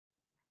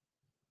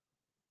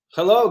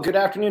Hello, good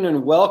afternoon,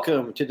 and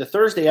welcome to the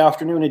Thursday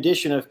afternoon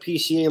edition of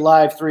PCA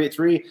Live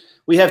 383.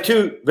 We have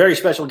two very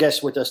special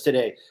guests with us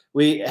today.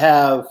 We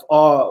have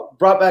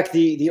brought back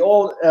the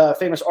old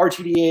famous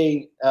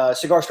RTDA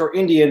cigar store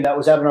Indian that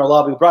was out in our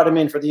lobby. We brought him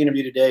in for the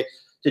interview today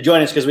to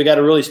join us because we got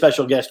a really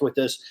special guest with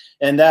us,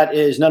 and that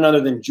is none other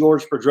than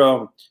Jorge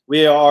Padrón.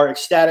 We are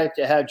ecstatic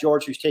to have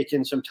George, who's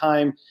taken some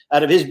time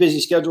out of his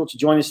busy schedule to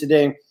join us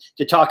today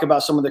to talk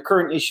about some of the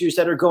current issues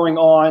that are going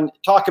on,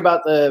 talk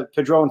about the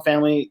Padrón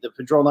family, the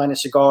Padrón line of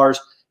cigars,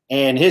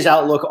 and his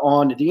outlook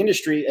on the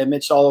industry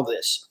amidst all of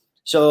this.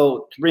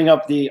 So to bring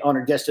up the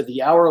honored guest of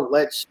the hour,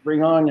 let's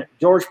bring on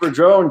Jorge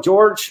Padrón.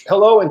 George,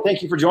 hello, and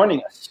thank you for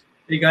joining us.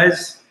 Hey,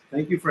 guys.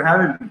 Thank you for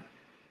having me.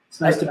 It's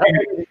nice to be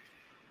here.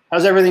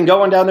 How's everything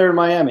going down there in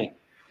Miami?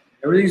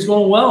 Everything's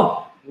going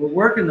well. We're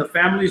working. The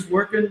family's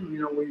working.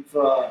 You know, we've,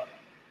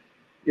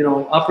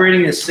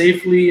 operating as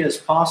safely as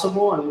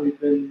possible, and we've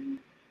been,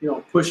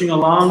 pushing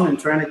along and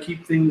trying to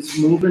keep things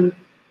moving,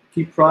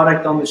 keep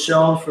product on the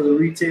shelves for the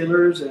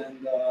retailers,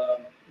 and,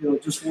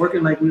 just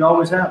working like we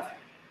always have.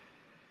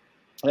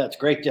 That's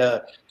great.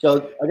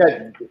 So I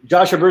got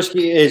Josh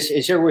Oberski is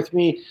here with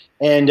me,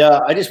 and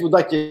I just would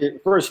like to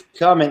first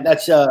comment.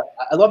 That's I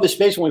love the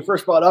space. When we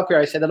first brought it up here,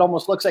 I said it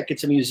almost looks like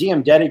it's a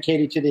museum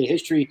dedicated to the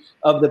history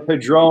of the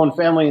Padrón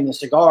family and the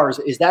cigars.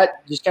 Is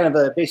that just kind of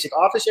a basic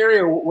office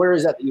area, or where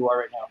is that you are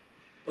right now?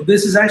 Well,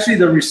 this is actually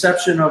the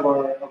reception of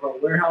our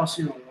warehouse.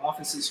 Our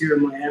office is here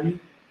in Miami,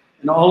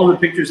 and all of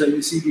the pictures that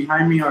you see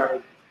behind me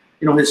are,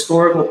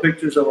 historical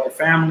pictures of our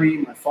family,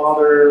 my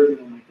father,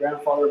 my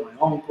grandfather, my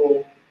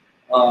uncle.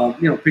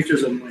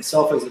 Pictures of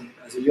myself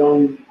as a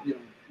young,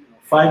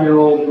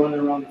 5-year-old running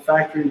around the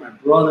factory, my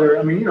brother.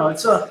 I mean,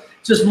 it's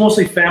just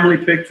mostly family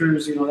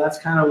pictures. That's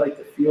kind of like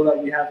the feel that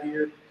we have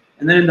here.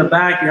 And then in the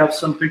back, you have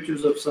some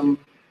pictures of some,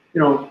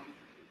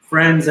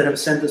 friends that have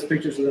sent us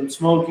pictures of them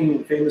smoking,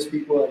 and famous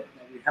people that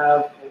we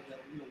have, we've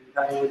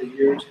had over the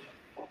years.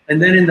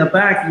 And then in the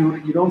back,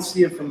 you don't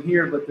see it from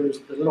here, but there's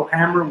the little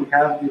hammer. We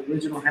have the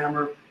original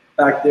hammer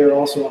back there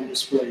also on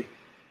display.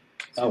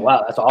 Oh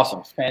wow, that's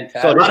awesome!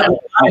 Fantastic. So a lot of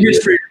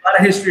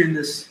history in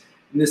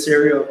this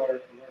area of our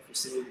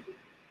facility.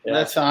 Yeah.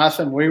 That's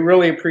awesome. We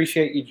really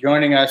appreciate you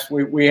joining us.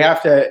 We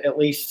have to at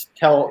least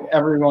tell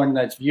everyone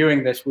that's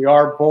viewing this, we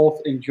are both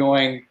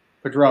enjoying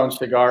Padrón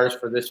cigars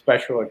for this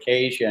special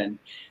occasion.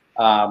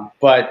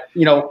 But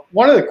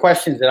one of the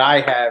questions that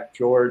I have,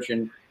 George,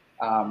 and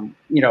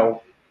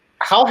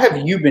how have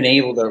you been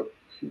able to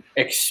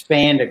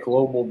expand a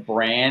global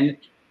brand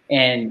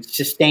and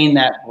sustain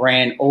that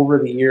brand over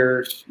the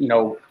years,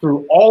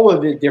 through all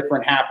of the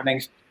different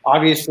happenings?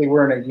 Obviously,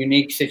 we're in a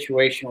unique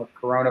situation with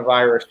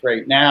coronavirus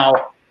right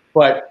now,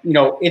 but,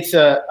 it's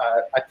a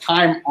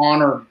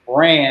time-honored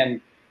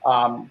brand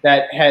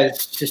that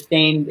has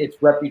sustained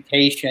its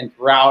reputation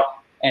throughout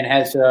and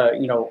has a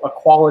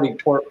quality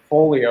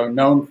portfolio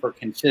known for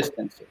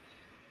consistency.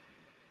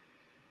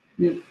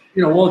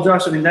 Well,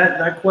 Josh, I mean,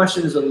 that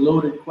question is a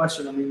loaded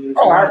question. I mean,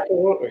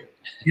 absolutely.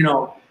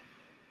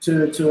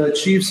 To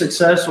achieve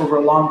success over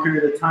a long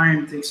period of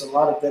time takes a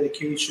lot of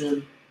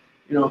dedication,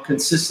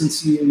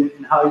 consistency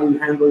in how you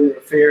handle your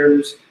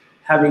affairs,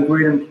 having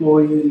great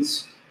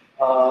employees.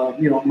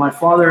 My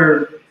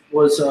father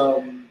was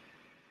a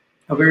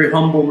very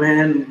humble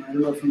man. I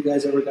don't know if you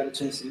guys ever got a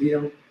chance to meet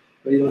him,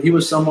 but he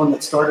was someone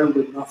that started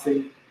with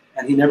nothing,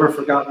 and he never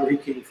forgot where he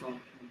came from.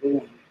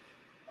 Number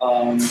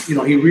one,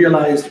 he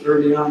realized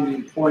early on the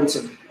importance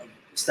of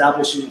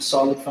establishing a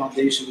solid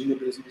foundation in the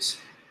business.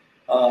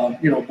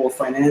 Both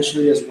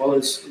financially as well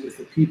as with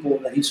the people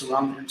that he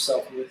surrounded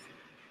himself with.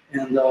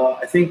 And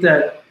I think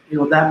that,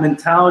 that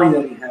mentality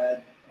that he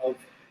had of,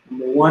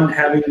 number one,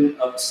 having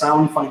a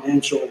sound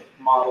financial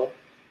model,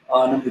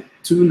 number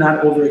two,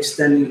 not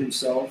overextending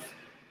himself,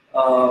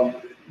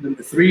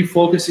 number three,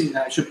 focusing,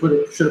 I should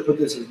have put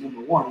this as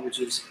number one, which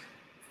is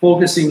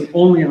focusing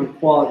only on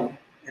quality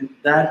and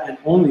that and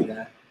only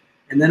that.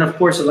 And then, of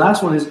course, the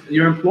last one is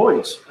your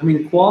employees. I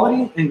mean,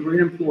 quality and great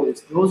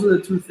employees. Those are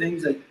the two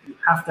things that you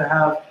have to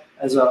have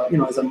as a,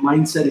 as a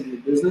mindset in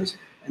your business.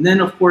 And then,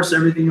 of course,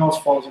 everything else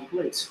falls in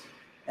place.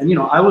 And,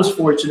 I was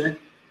fortunate,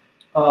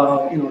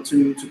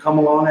 to come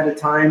along at a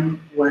time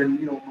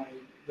when,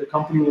 the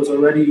company was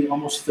already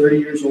almost 30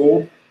 years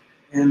old.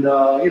 And,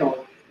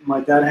 my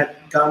dad had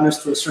gotten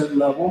us to a certain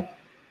level.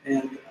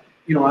 And,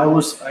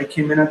 I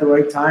came in at the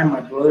right time.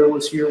 My brother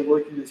was here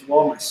working as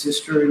well. My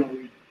sister,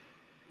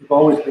 we've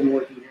always been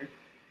working here.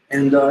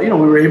 And, we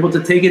were able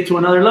to take it to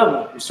another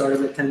level. We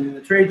started attending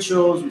the trade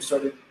shows. We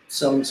started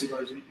selling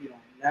cigars,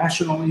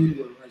 nationally,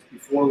 whereas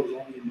before it was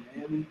only in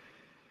Miami.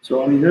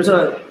 So, I mean, there's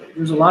a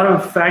lot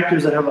of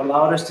factors that have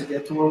allowed us to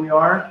get to where we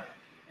are.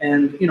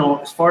 And,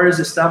 as far as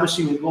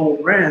establishing a global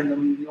brand, I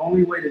mean, the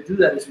only way to do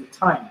that is with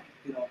time.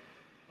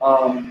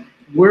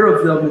 We're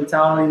of the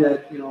mentality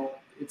that,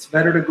 it's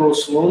better to go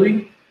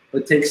slowly,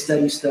 but take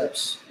steady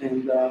steps.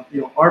 And,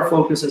 our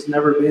focus has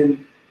never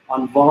been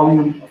on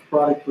volume of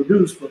product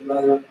produced, but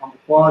rather on the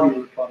quality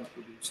of the product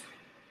produced.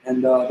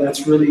 And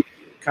that's really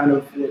kind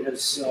of what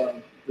has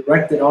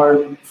directed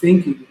our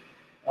thinking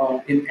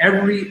in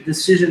every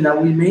decision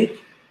that we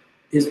make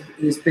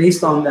is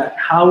based on that.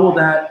 How will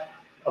that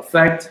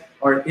affect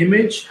our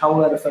image? How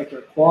will that affect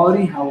our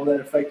quality? How will that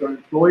affect our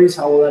employees?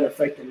 How will that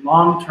affect the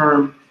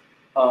long-term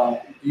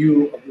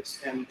view of this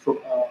and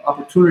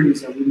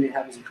opportunities that we may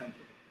have as a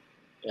company?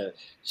 Yeah.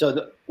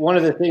 So one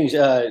of the things,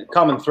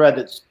 common thread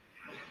that's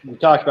we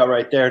talked about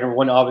right there, number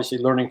one, obviously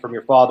learning from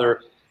your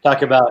father.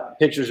 Talk about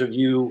pictures of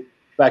you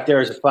back there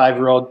as a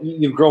 5-year-old.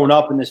 You've grown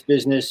up in this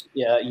business.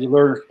 You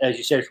learned, as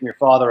you said, from your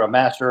father, a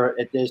master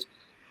at this.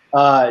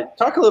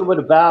 Talk a little bit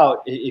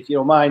about, if you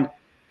don't mind,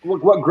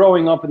 what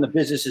growing up in the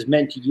business has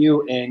meant to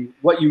you and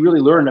what you really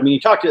learned. I mean, you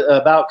talked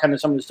about kind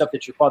of some of the stuff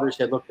that your father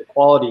said, look, the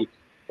quality.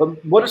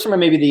 But what are some of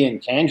maybe the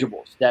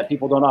intangibles that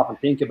people don't often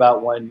think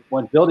about when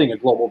building a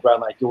global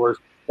brand like yours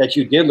that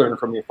you did learn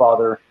from your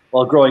father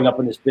while growing up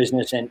in this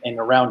business and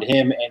around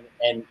him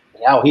and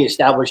how he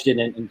established it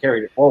and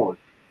carried it forward?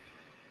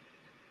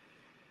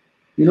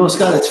 You know,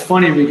 Scott, it's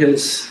funny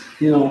because,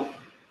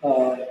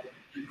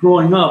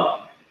 growing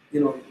up,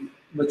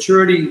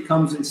 maturity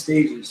comes in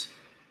stages.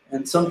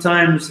 And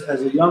sometimes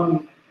as a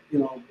young,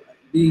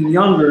 being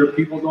younger,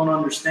 people don't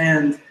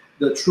understand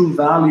the true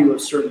value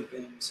of certain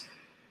things.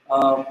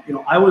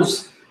 I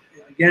was,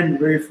 again,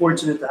 very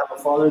fortunate to have a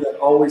father that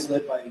always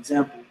led by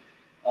example.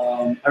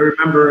 I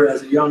remember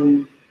as a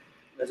young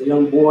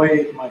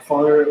boy, my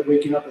father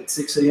waking up at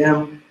 6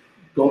 a.m.,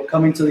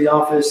 coming to the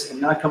office and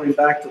not coming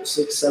back till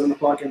 6, 7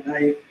 o'clock at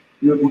night.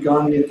 He would be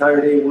gone the entire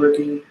day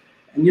working.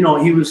 And,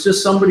 he was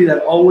just somebody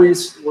that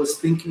always was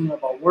thinking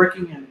about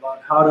working and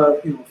about how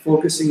to,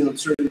 focusing on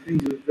certain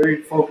things. He was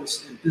very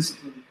focused and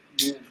disciplined.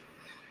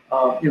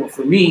 And,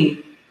 for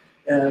me,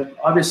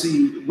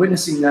 obviously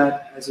witnessing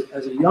that as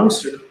a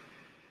youngster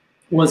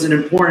was an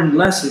important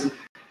lesson.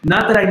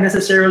 Not that I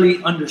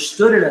necessarily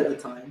understood it at the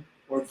time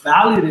or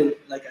valued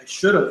it like I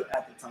should have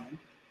at the time,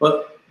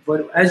 but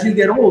as you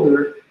get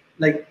older,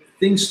 like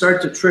things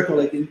start to trickle.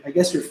 Like I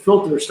guess your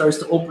filter starts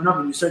to open up,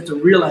 and you start to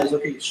realize,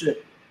 okay,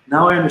 shit.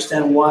 Now I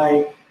understand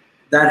why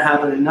that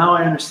happened, and now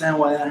I understand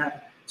why that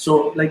happened.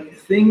 So like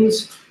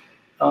things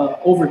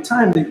over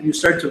time that you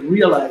start to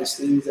realize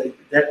things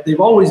that they've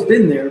always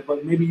been there,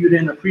 but maybe you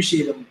didn't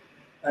appreciate them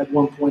at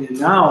one point,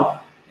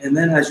 and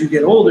then as you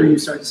get older, you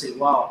start to say,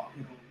 wow,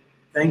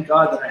 thank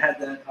God that I had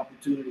that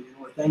opportunity,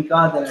 or thank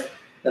God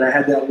that I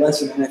had that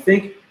lesson. And I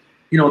think,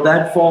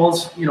 that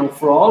falls,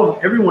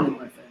 for everyone in my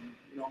family.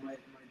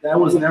 My dad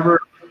was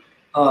never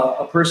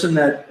a person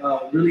that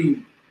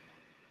really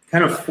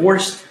kind of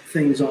forced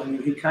things on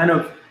you. He kind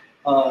of,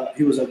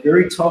 he was a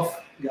very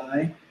tough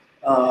guy.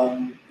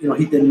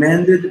 He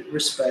demanded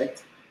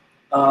respect,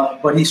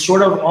 but he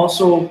sort of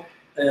also,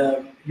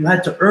 you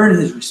had to earn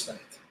his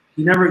respect.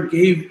 He never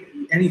gave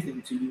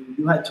anything to you.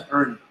 You had to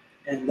earn it.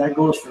 And that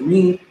goes for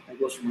me, that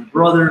goes for my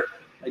brother,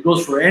 that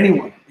goes for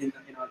anyone in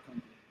our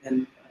company.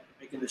 And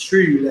I can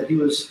assure you that he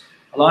was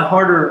a lot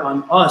harder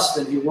on us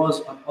than he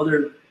was on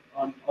other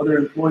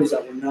employees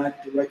that were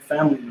not direct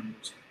family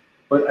members.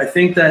 But I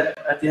think that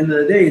at the end of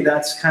the day,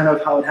 that's kind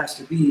of how it has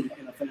to be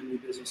in a family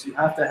business. You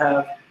have to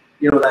have,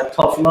 that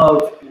tough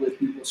love with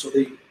people so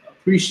they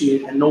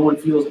appreciate and no one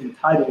feels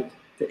entitled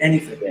to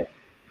anything. Yeah.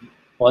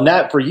 Well, and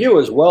that for you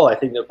as well, I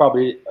think that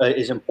probably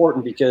is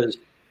important because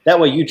that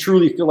way you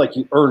truly feel like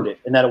you earned it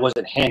and that it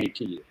wasn't handed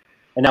to you.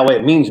 And that way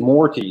it means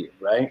more to you,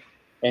 right?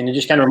 And it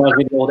just kind of reminds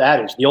me of the old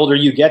adage, the older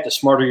you get, the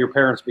smarter your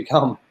parents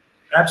become.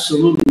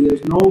 Absolutely.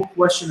 There's no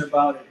question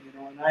about it.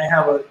 And I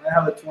have a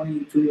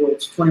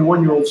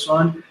 21-year-old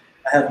son.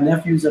 I have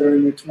nephews that are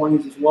in their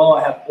 20s as well.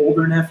 I have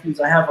older nephews.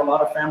 I have a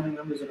lot of family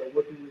members that are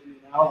working with me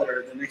now that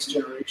are the next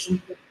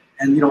generation.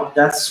 And,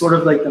 that's sort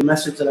of like the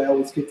message that I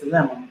always give to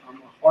them. I'm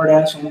a hard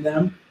ass on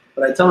them,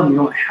 but I tell them you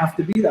don't have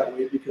to be that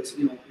way because,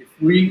 if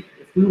we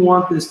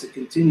want this to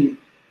continue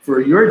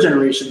for your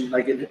generation,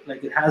 like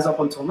it has up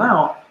until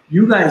now,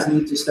 you guys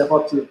need to step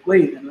up to the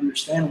plate and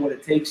understand what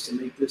it takes to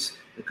make this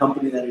the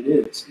company that it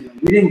is.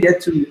 We didn't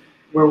get to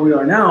where we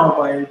are now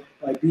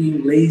by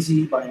being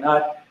lazy, by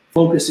not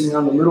focusing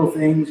on the little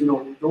things.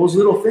 Those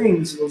little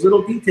things, those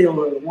little details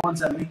are the ones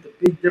that make the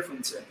big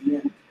difference at the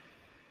end.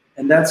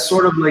 And that's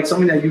sort of like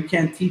something that you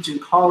can't teach in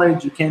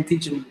college. You can't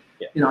teach in,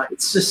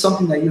 it's just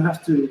something that you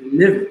have to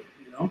live it,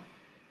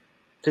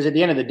 Because at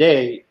the end of the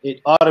day,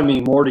 it ought to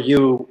mean more to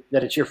you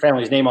that it's your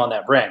family's name on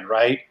that brand,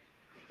 right?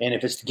 And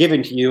if it's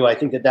given to you, I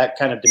think that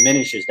kind of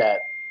diminishes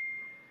that.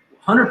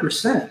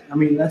 100%. I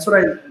mean, that's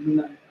what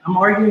I'm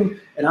arguing,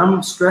 and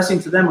I'm stressing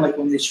to them, like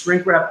when they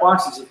shrink wrap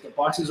boxes, if the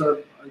boxes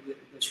the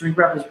shrink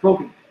wrap is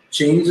broken,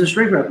 change the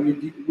shrink wrap.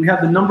 We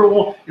have the number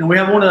one, we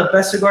have one of the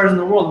best cigars in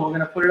the world, and we're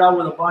going to put it out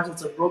with a box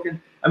that's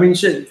broken. I mean,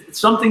 shit,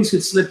 some things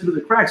could slip through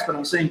the cracks, but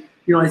I'm saying,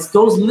 it's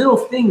those little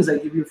things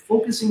that if you're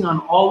focusing on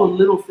all the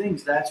little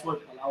things, that's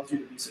what allows you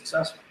to be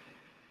successful.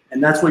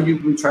 And that's what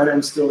we try to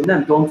instill in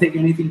them. Don't take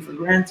anything for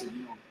granted.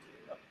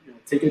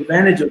 Take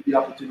advantage of the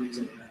opportunities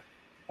that you have.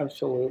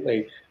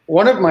 Absolutely.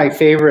 One of my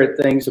favorite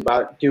things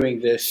about doing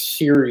this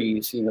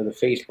series, the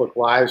Facebook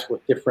Lives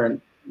with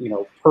different,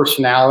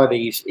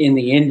 personalities in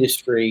the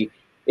industry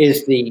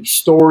is the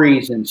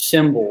stories and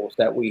symbols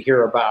that we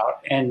hear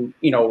about. And,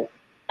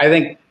 I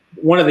think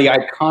one of the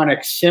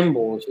iconic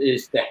symbols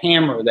is the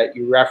hammer that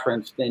you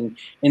referenced in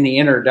the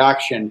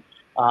introduction.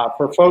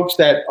 For folks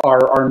that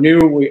are new,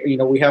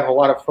 we have a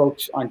lot of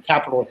folks on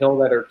Capitol Hill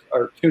that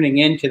are tuning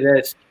into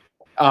this.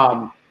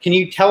 Can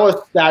you tell us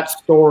that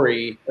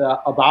story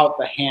about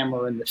the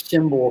hammer and the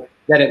symbol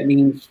that it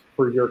means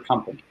for your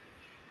company?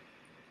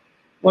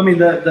 Well, I mean,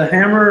 the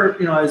hammer,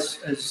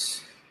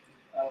 as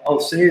I'll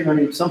say, I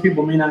mean, some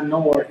people may not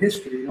know our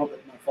history,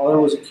 but my father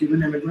was a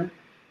Cuban immigrant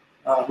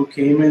who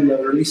came in the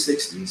early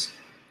 60s.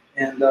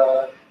 And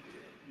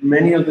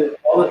many of the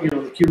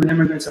Cuban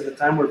immigrants at the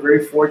time were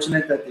very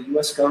fortunate that the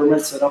U.S.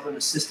 government set up an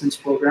assistance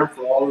program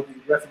for all of the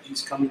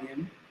refugees coming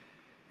in.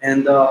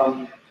 And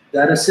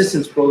that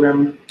assistance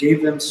program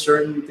gave them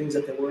certain things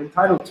that they were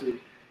entitled to,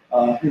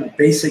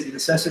 basic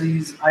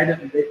necessity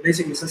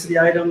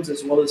items,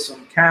 as well as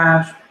some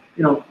cash,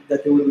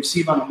 that they would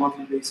receive on a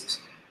monthly basis.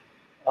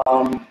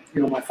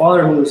 My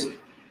father, who was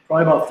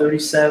probably about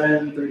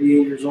 37,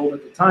 38 years old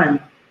at the time,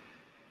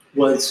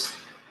 was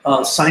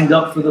signed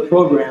up for the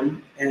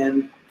program,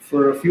 and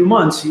for a few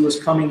months he was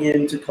coming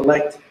in to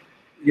collect,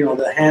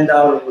 the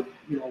handout or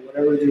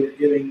whatever they were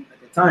giving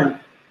at the time,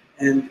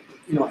 and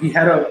he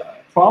had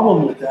a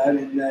problem with that,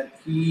 in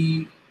that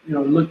he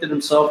looked at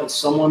himself as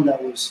someone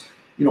that was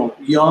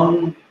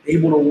young,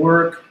 able to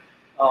work.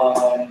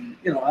 I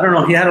don't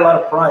know. He had a lot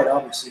of pride,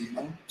 obviously.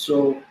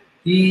 So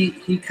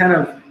he kind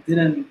of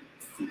didn't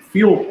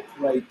feel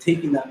right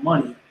taking that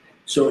money.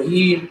 So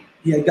he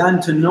had gotten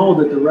to know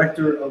the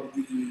director of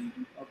the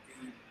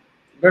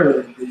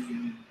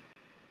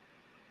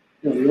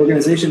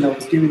organization that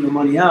was giving the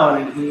money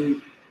out, and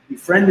he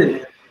befriended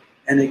him.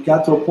 And it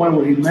got to a point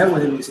where he met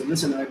with him. He said,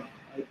 "Listen,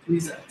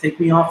 please take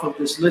me off of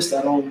this list.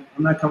 I'm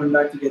not coming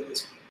back to get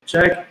this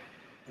check."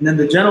 And then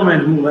the gentleman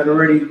who had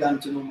already gotten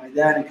to know my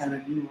dad and kind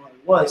of knew who I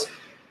was,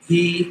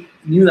 he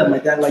knew that my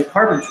dad liked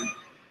carpentry.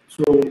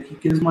 So he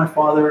gives my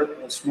father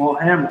a small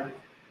hammer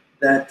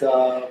that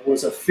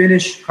was a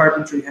finished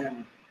carpentry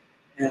hammer.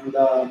 And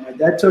my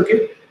dad took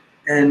it.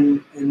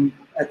 And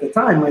at the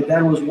time, my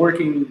dad was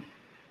working,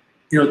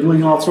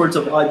 doing all sorts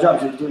of odd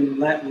jobs. He was doing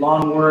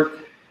lawn work.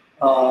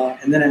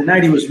 And then at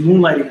night, he was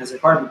moonlighting as a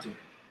carpenter.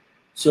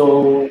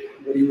 So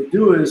what he would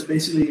do is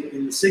basically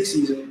in the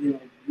 60s,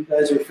 you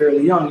guys are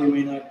fairly young, you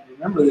may not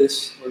remember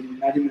this, or you may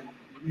not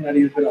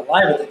even been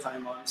alive at the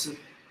time, honestly.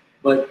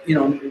 But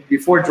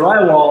before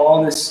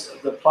drywall,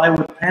 the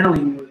plywood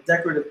paneling, the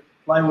decorative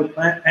plywood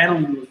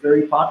paneling was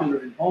very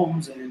popular in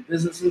homes and in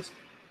businesses.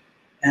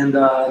 And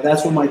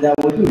that's what my dad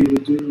would do. He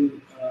would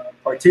do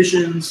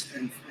partitions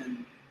and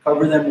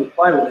cover them with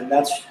plywood, and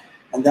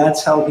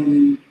that's how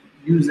he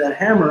used that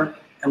hammer.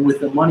 And with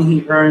the money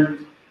he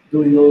earned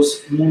doing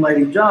those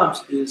moonlighting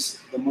jobs is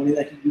the money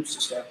that he used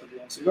to start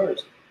Padrón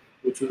Cigars,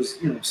 which was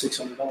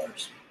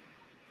 $600.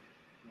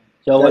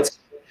 So let's.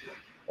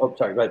 Oh,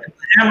 sorry. Go ahead. The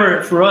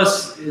hammer for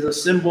us is a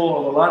symbol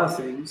of a lot of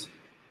things,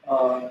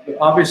 but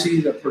obviously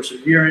the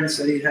perseverance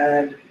that he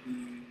had,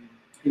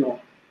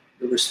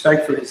 the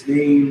respect for his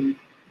name,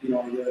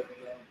 the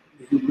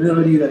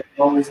humility that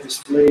he always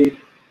displayed,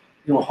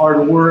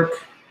 hard work.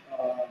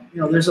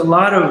 There's a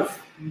lot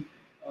of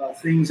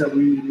things that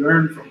we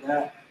learned from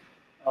that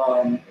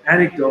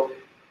anecdote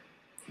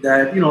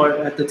that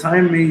at the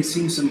time may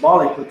seem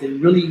symbolic, but they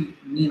really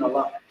mean a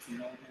lot.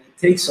 And it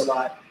takes a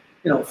lot,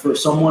 for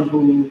someone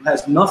who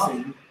has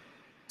nothing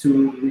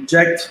to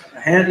reject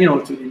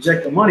to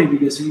reject the money,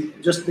 because he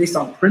just based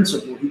on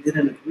principle he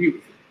didn't agree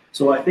with it.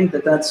 So I think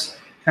that's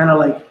kind of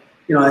like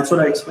that's what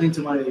I explain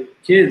to my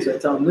kids. I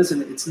tell them,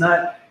 listen, it's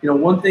not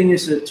one thing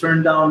is to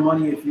turn down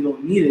money if you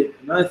don't need it.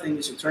 Another thing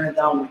is to turn it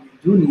down when you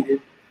do need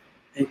it,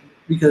 and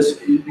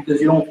because you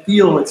don't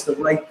feel it's the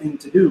right thing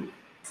to do.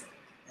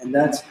 And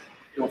that's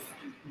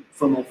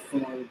from a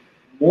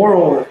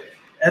moral or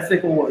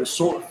ethical or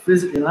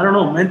physical, and I don't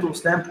know, mental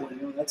standpoint.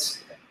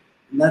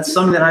 That's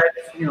something that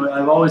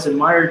I've always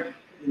admired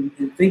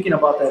in thinking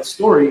about that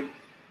story.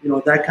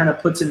 That kind of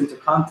puts it into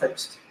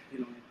context.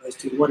 As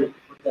to what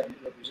that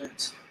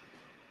represents.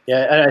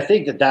 Yeah, and I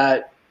think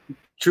that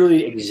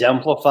truly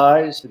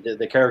exemplifies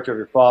the character of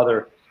your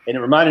father. And it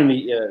reminded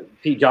me,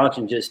 Pete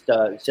Johnson just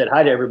said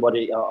hi to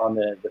everybody on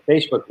the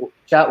Facebook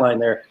chat line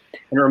there.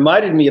 And it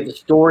reminded me of the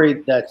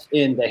story that's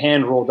in the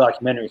Hand Roll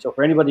documentary. So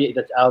for anybody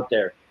that's out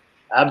there,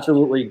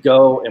 absolutely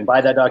go and buy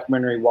that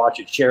documentary, watch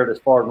it, share it as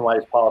far and wide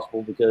as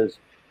possible, because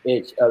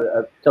it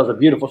tells a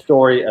beautiful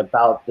story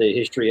about the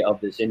history of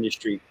this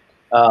industry.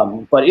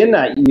 But in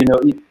that,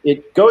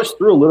 it goes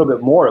through a little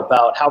bit more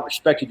about how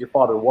respected your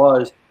father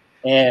was,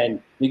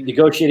 and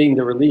negotiating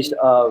the release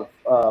of,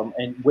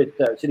 and with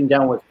sitting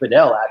down with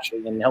Fidel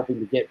actually, and helping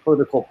to get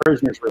political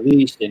prisoners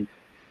released. And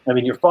I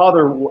mean, your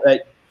father,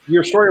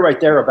 your story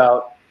right there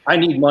about, I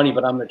need money,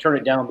 but I'm going to turn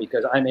it down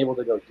because I'm able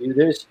to go do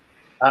this.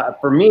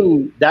 For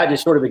me, that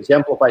just sort of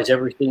exemplifies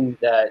everything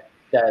that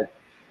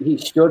he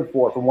stood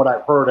for, from what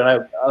I've heard. And I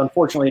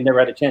unfortunately never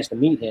had a chance to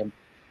meet him.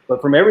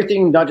 But from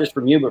everything, not just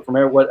from you, but from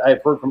what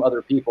I've heard from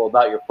other people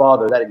about your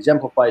father, that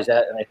exemplifies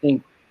that. And I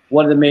think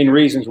one of the main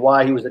reasons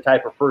why he was the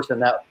type of person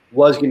that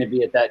was going to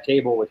be at that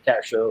table with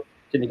Castro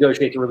to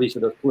negotiate the release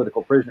of those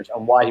political prisoners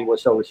and why he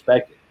was so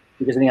respected.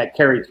 Because I think that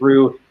carried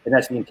through, and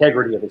that's the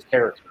integrity of his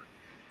character.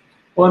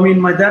 Well, I mean,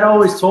 my dad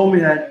always told me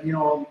that,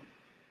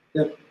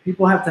 that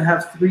people have to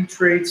have 3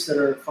 traits that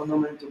are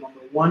fundamental.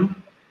 Number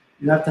 1,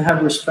 you have to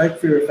have respect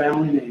for your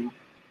family name.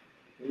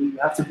 You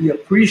have to be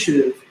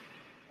appreciative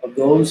of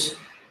those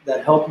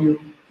that help you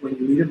when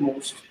you need it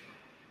most.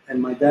 And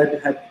my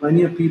dad had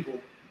plenty of people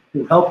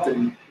who helped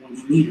him when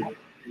he needed it,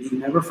 and he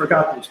never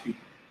forgot those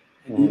people.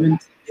 And even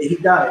he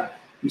died,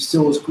 he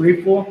still was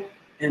grateful,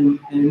 and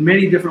in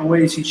many different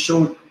ways he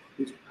showed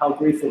how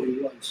grateful he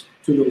was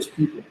to those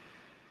people.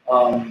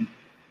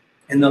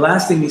 And the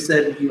last thing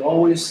he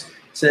always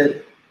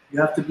said, you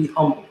have to be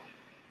humble.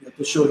 You have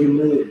to show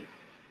humility.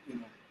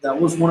 That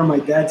was one of my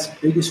dad's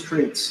biggest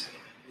traits.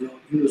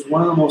 He was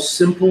one of the most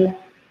simple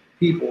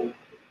people,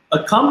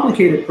 a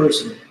complicated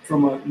person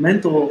from a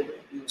mental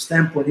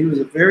standpoint. He was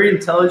a very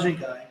intelligent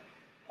guy,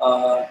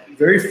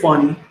 very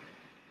funny.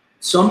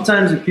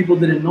 Sometimes if people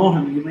didn't know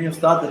him, you may have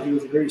thought that he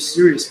was a very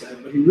serious guy,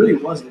 but he really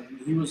wasn't. I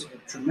mean, he was a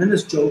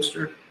tremendous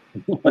jokester,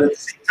 but at the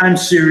same time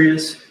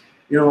serious.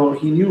 He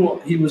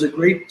knew he was a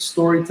great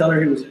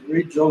storyteller. He was a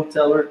great joke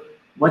teller,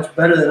 much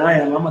better than I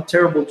am. I'm a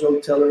terrible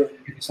joke teller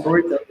and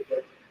storyteller,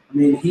 but I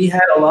mean, he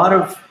had a lot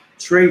of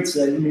traits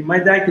that, I mean, my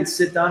dad could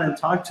sit down and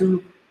talk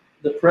to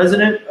the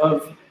president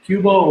of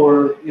Cuba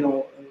or,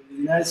 the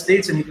United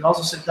States, and he could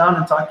also sit down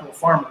and talk to a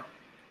farmer,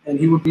 and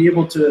he would be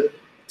able to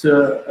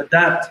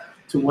adapt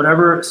to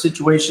whatever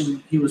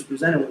situation he was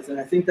presented with. And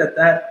I think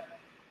that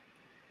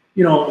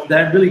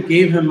really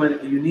gave him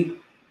a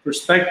unique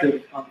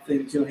perspective on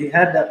things. He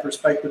had that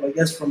perspective, I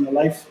guess, from the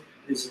life,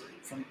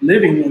 from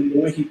living and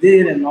the way he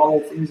did and all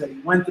the things that he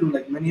went through,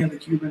 like many of the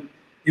Cuban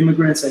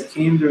immigrants that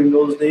came during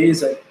those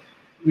days that,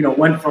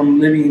 went from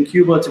living in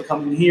Cuba to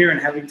coming here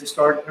and having to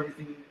start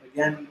everything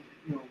again,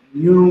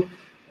 new,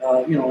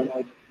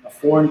 in a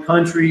foreign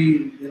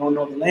country. They don't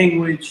know the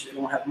language, they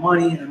don't have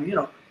money. I mean,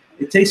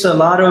 it takes a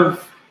lot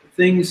of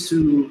things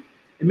it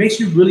makes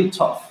you really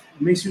tough.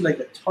 It makes you like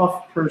a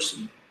tough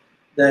person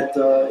that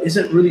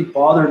isn't really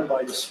bothered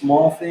by the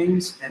small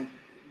things and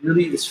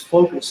really is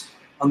focused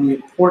on the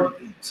important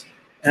things.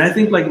 And I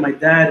think like my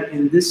dad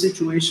in this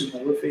situation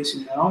that we're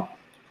facing now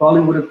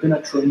probably would have been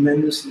a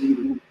tremendous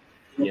leader.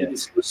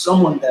 Because he was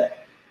someone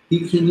that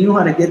he knew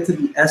how to get to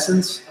the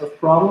essence of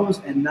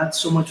problems and not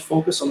so much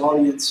focus on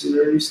all the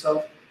ancillary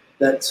stuff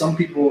that some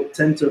people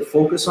tend to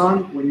focus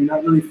on when you're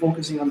not really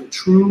focusing on the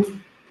true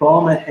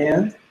problem at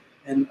hand.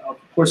 And of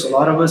course, a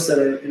lot of us that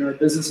are in our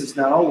businesses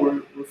now,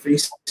 we're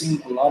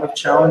facing a lot of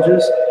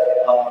challenges.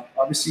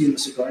 Obviously, in the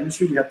cigar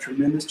industry, we have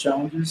tremendous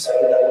challenges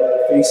that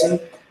we're facing,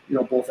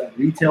 both at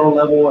retail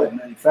level, at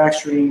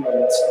manufacturing,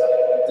 at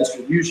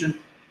distribution.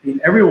 I mean,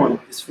 everyone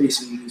is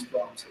facing these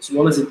problems, as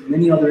well as in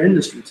many other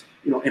industries.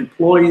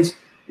 Employees,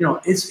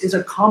 it's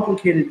a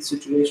complicated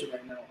situation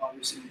right now,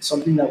 obviously. It's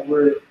something that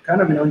we're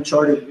kind of in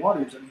uncharted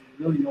waters. I mean,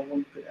 really no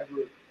one could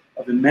ever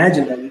have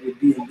imagined that we would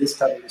be in this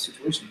type of a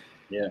situation.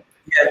 Yeah.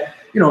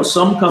 Yet,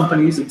 some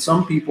companies and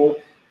some people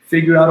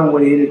figure out a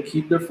way to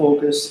keep their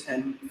focus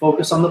and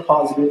focus on the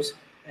positives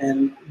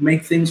and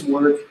make things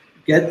work,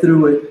 get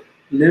through it,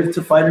 live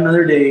to fight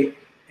another day,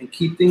 and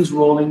keep things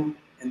rolling.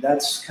 And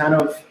that's kind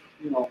of,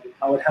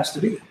 how it has to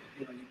be.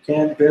 You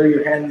can't bury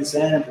your head in the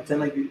sand and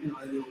pretend like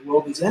the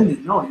world is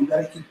ending. No, you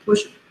got to keep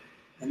pushing.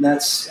 And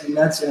that's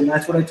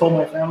what I told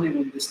my family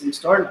when this thing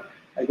started.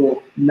 I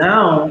go,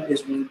 now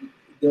is when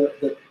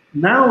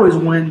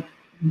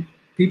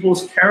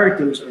people's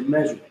characters are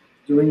measured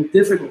during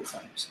difficult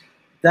times.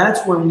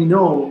 That's when we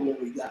know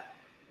what we got.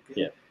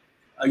 Okay? Yeah.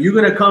 Are you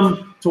going to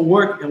come to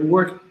work and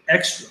work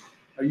extra?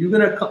 Are you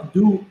going to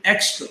do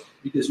extra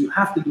because you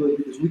have to do it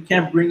because we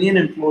can't bring in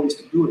employees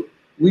to do it?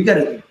 We got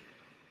to do it.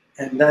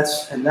 And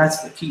that's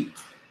the key.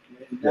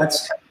 And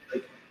that's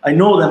like, I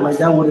know that my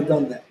dad would have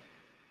done that.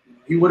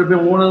 He would have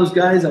been one of those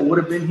guys that would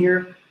have been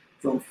here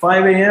from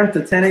 5 a.m.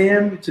 to 10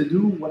 a.m. to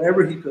do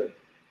whatever he could.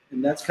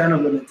 And that's kind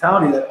of the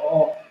mentality that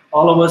all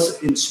of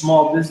us in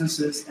small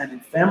businesses and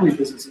in family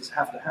businesses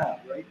have to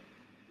have, right?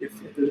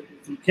 If you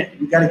can't,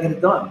 you got to get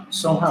it done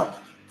somehow.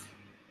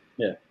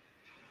 Yeah.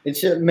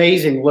 It's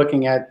amazing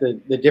looking at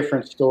the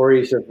different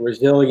stories of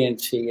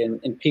resiliency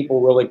and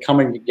people really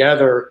coming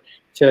together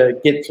to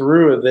get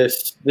through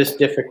this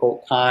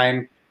difficult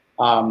time.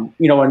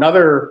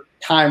 Another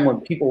time when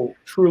people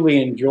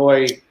truly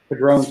enjoy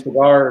Padrón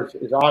Cigars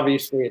is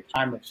obviously a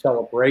time of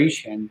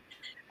celebration.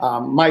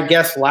 My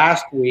guest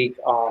last week,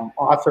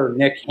 author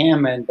Nick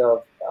Hammond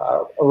of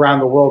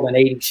Around the World in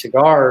 80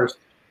 Cigars,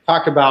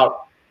 talked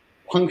about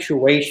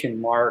punctuation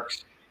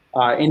marks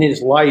in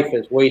his life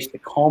as ways to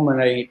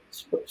culminate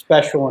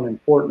special and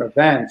important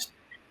events.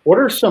 What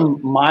are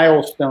some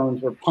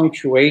milestones or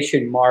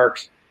punctuation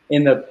marks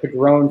in the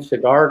Padrón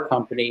Cigar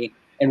Company,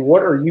 and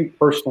what are you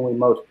personally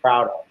most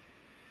proud of?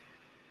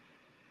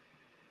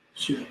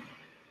 Sure.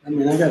 I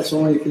mean, I got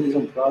so many things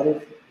I'm proud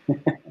of.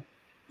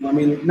 I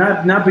mean,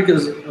 not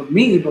because of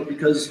me, but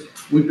because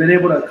we've been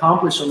able to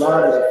accomplish a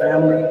lot as a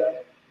family.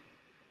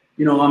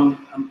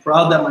 I'm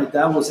proud that my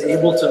dad was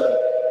able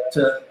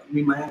to I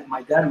mean,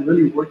 my dad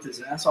really worked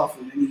his ass off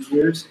for many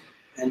years,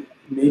 and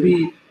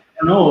maybe,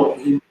 I don't know,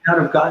 he might not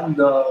have gotten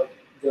the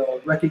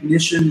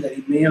recognition that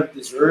he may have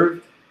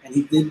deserved, and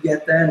he did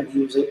get that, and he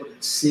was able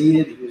to see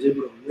it, he was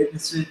able to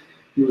witness it,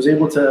 he was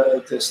able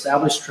to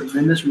establish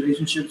tremendous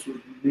relationships with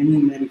many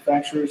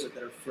manufacturers that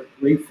are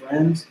great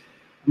friends.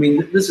 I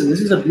mean, listen, this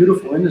is a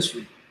beautiful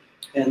industry,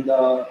 and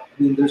I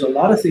mean, there's a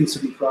lot of things to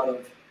be proud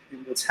of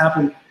in what's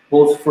happened,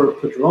 both for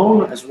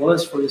Padrón as well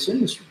as for this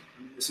industry.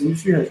 I mean, this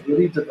industry has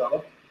really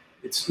developed.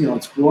 It's, you know,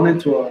 it's grown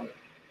into a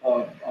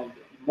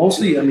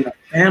mostly, I mean, a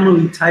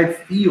family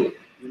type feel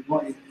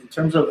in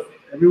terms of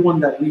everyone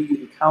that we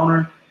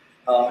encounter.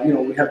 You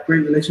know, we have great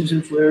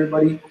relationships with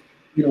everybody.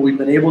 You know, we've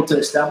been able to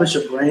establish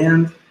a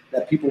brand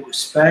that people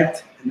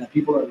respect and that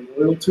people are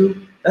loyal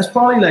to. That's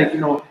probably, like, you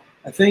know,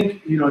 I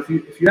think, you know, if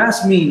you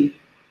ask me,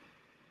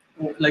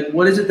 like,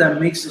 what is it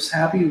that makes us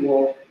happy?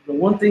 Well, the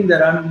one thing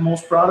that I'm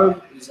most proud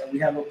of is that we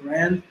have a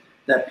brand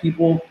that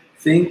people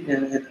think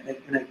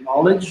and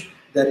acknowledge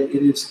that it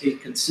is a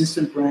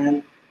consistent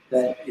brand,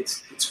 that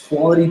it's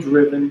quality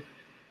driven,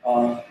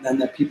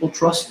 and that people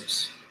trust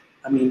us.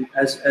 I mean,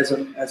 as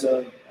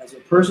a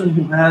person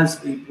who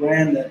has a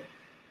brand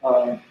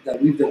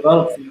that we've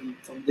developed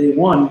from day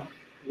one,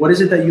 what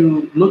is it that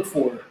you look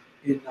for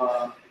in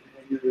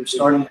when you're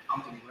starting a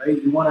company,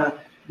 right? You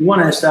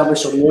wanna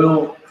establish a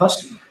loyal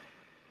customer.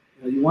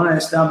 You know, you want to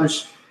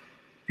establish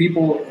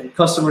people and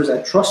customers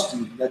that trust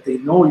you, that they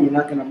know you're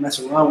not going to mess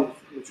around with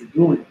what you're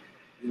doing.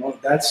 You know,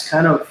 that's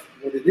kind of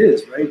what it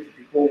is, right?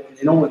 People, when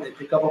they know when they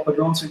pick up a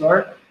Padrón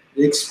cigar,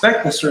 they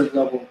expect a certain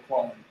level of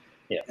quality.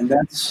 Yeah. And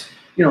that's,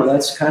 you know,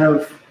 that's kind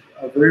of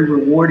a very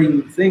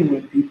rewarding thing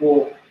when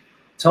people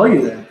tell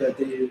you that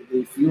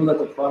they feel that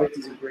the product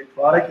is a great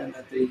product, and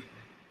that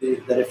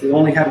that if they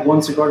only had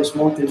one cigar to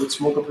smoke, they would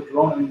smoke a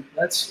Padrón. I mean,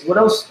 that's, what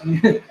else? I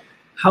mean,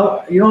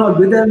 how, you know how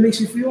good that makes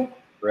you feel?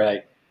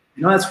 Right.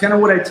 You know, that's kind of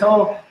what I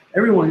tell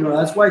everyone. You know,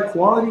 that's why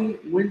quality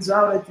wins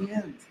out at the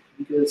end,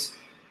 because,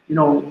 you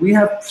know, we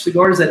have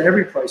cigars at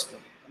every price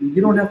point. I mean,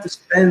 you don't have to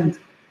spend,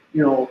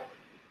 you know,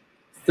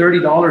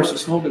 $30 to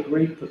smoke a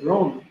great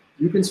Padrón.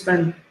 You can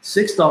spend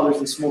 $6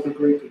 and smoke a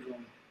great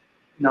Padrón.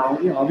 Now,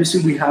 you know,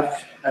 obviously we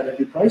have at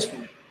every price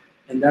point,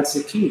 and that's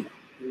the key.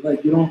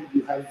 Like, you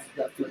have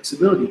that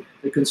flexibility.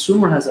 The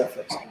consumer has that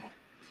flexibility.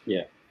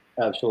 Yeah,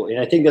 absolutely.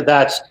 And I think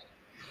that's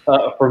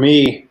for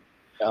me.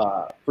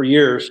 For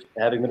years,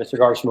 having been a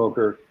cigar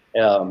smoker,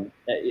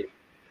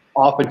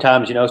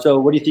 oftentimes, you know, so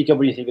what do you think of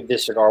when you think of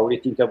this cigar? What do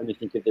you think of when you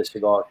think of this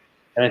cigar?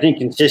 And I think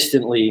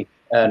consistently,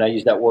 and I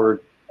use that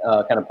word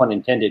kind of pun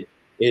intended,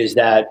 is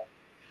that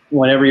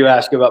whenever you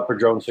ask about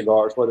Padrón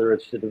cigars, whether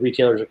it's to the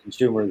retailers or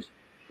consumers,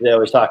 they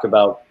always talk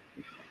about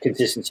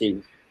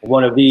consistency.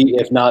 One of the,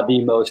 if not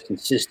the most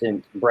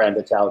consistent brand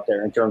that's out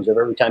there in terms of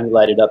every time you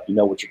light it up, you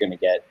know what you're going to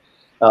get.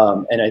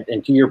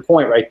 And to your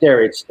point right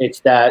there, it's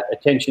that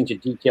attention to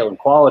detail and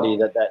quality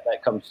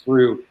that comes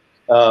through.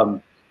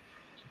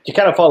 To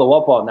kind of follow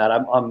up on that,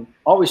 I'm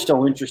always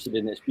so interested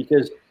in this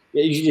because,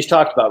 as you just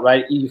talked about,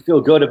 right? You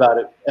feel good about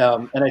it,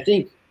 and I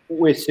think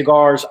with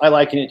cigars, I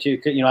liken it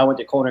to, you know, I went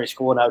to culinary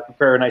school and I would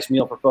prepare a nice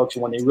meal for folks,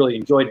 and when they really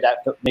enjoyed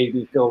that, that made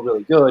me feel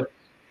really good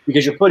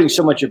because you're putting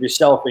so much of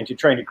yourself into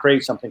trying to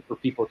create something for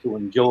people to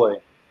enjoy.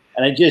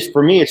 And I just,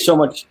 for me, it's so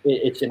much,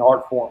 it's an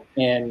art form,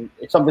 and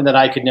it's something that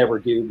I could never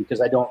do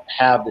because I don't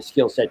have the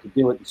skill set to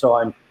do it. And so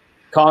I'm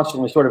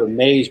constantly sort of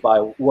amazed by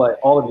what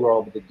all of you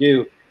are able to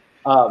do.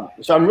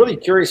 So I'm really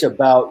curious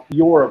about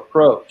your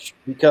approach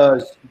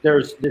because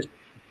there's this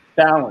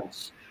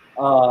balance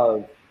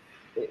of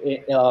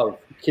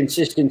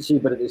consistency,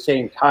 but at the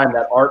same time,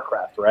 that art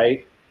craft,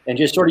 right? And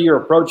just sort of your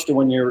approach to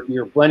when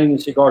you're blending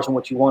the cigars and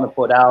what you want to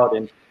put out,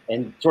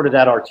 and sort of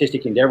that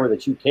artistic endeavor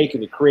that you take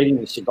into creating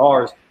these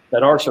cigars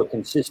that are so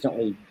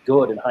consistently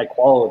good and high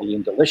quality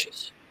and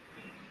delicious.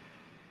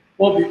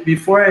 Well,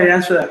 before I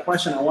answer that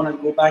question, I want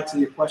to go back to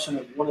your question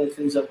of one of the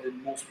things that we're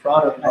most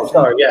proud of. Oh,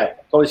 sorry, yeah,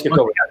 totally skipped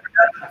over.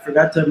 I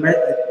forgot to admit,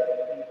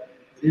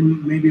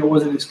 maybe I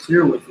wasn't as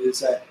clear with it,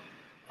 is that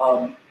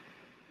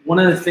one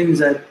of the things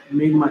that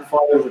made my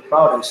father the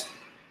proudest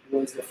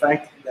was the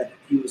fact that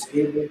he was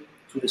able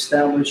to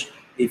establish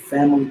a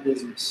family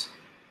business,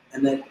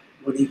 and that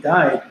when he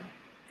died,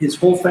 his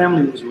whole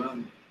family was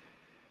around him.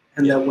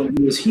 And that when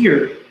he was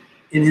here,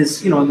 in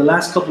his, in the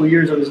last couple of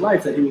years of his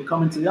life, that he would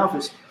come into the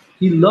office,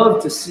 he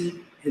loved to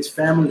see his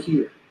family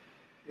here.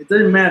 It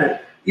didn't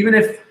matter. Even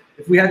if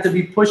we had to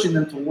be pushing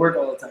them to work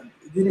all the time,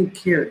 he didn't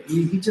care.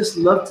 He just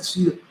loved to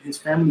see his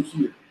family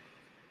here.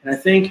 And I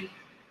think,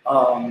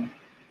 and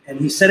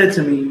he said it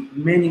to me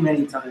many,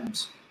 many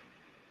times,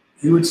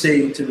 he would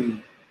say to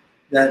me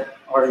that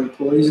our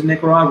employees in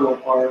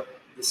Nicaragua are,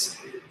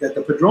 that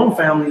the Padrón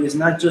family is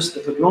not just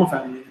the Padrón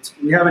family.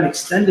 We have an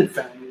extended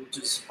family, which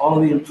is all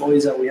of the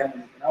employees that we have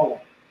in Nicaragua.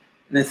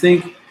 And I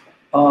think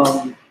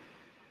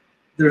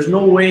there's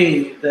no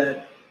way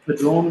that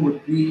Padrón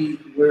would be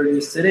where it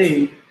is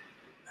today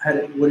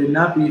would it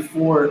not be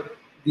for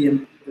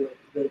the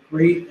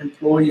great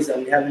employees that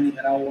we have in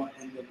Nicaragua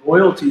and the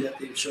loyalty that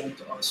they've shown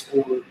to us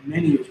over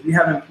many years. We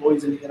have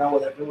employees in Nicaragua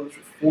that have been with us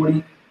for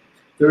 40,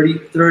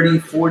 30,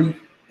 40,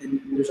 and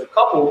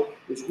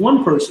there's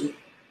one person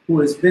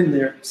who has been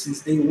there since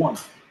day one,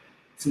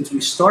 since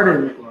we started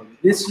in Nicaragua.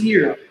 This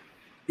year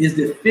is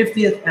the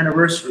 50th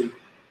anniversary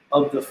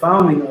of the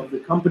founding of the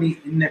company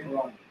in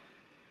Nicaragua.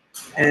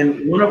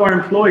 And one of our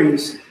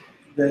employees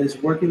that is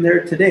working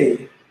there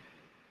today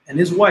and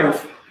his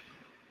wife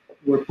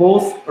were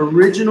both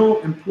original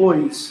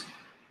employees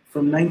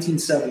from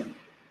 1970.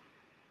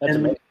 That's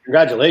amazing.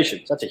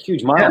 Congratulations. That's a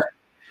huge milestone.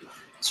 Yeah.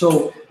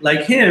 So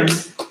like him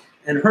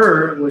and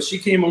her, well, she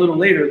came a little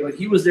later, but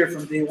he was there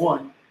from day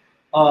one.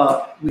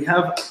 We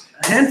have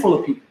a handful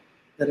of people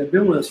that have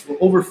been with us for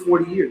over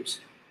 40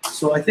 years.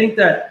 So I think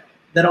that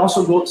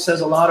also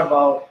says a lot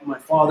about my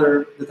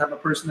father, the type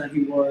of person that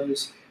he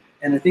was.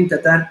 And I think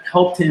that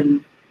helped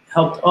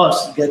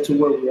us get to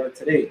where we are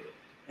today.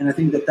 And I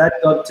think that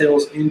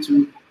dovetails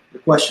into the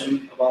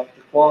question about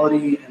the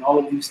quality and all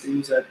of these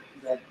things that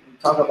we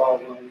talk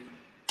about when we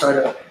try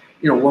to,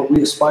 what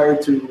we aspire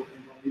to when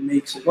we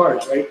make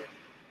cigars, right?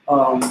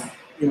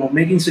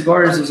 Making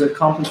cigars is a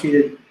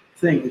complicated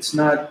thing. It's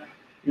not,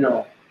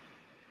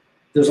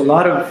 there's a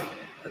lot of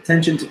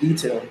attention to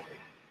detail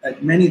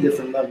at many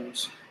different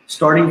levels,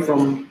 starting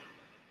from,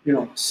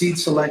 seed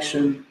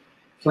selection,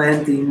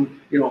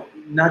 planting,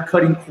 not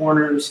cutting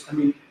corners. I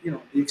mean,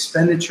 the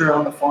expenditure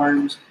on the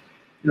farms,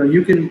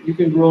 you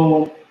can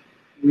grow,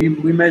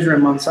 we measure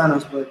in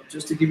manzanas, but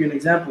just to give you an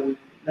example,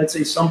 let's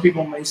say some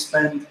people may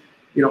spend,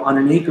 on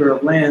an acre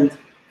of land,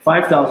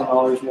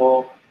 $5,000.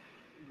 Well,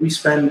 we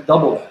spend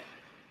double that.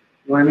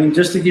 You know what I mean?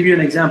 Just to give you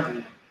an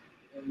example,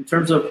 in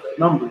terms of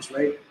numbers,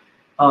 right?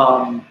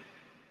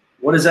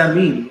 What does that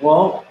mean?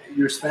 Well,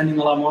 you're spending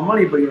a lot more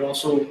money, but you're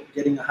also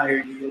getting a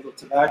higher yield of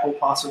tobacco,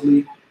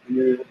 possibly, and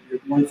you're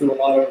going through a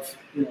lot of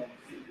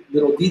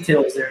little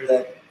details there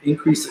that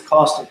increase the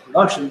cost of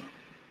production,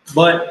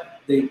 but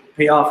they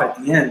pay off at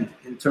the end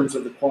in terms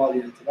of the quality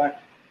of the tobacco.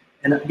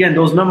 And again,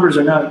 those numbers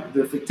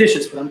they're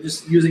fictitious, but I'm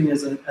just using it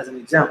as an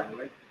example,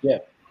 right? Yeah.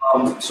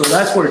 So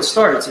that's where it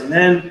starts, and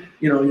then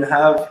you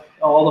have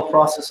all the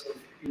process of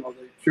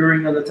the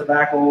curing of the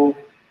tobacco,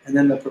 and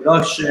then the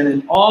production,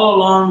 and all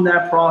along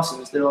that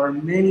process, there are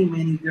many,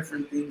 many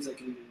different things that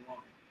can go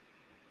wrong.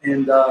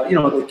 And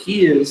the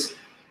key is,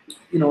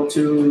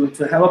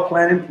 to have a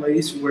plan in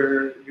place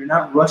where you're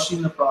not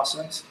rushing the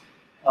process.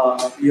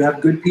 You have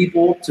good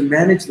people to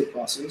manage the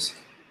process,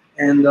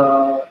 and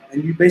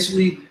you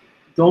basically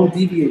don't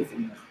deviate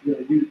from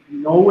that. You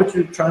know what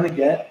you're trying to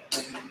get,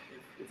 and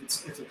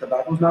if the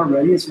tobacco's not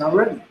ready, it's not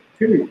ready.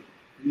 Period.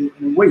 And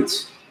it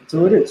waits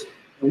until it is,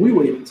 and we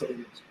wait until it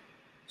is.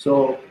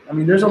 So I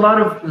mean, there's a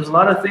lot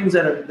of things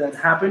that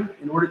happen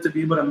in order to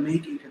be able to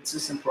make a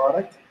consistent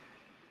product.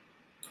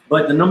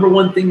 But the number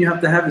one thing you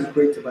have to have is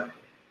great tobacco.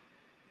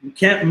 You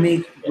can't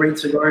make great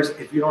cigars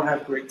if you don't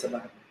have great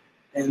tobacco.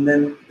 And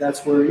then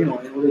that's where, in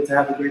order to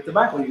have a great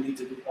tobacco, you need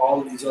to do all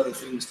of these other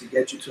things to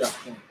get you to that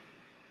point.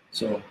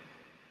 So,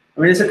 I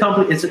mean, it's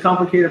a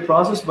complicated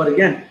process, but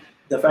again,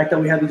 the fact that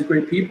we have these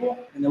great people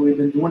and that we've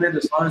been doing it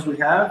as long as we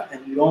have,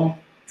 and we don't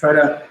try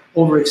to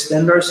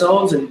overextend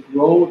ourselves and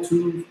grow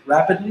too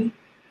rapidly,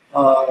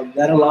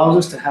 that allows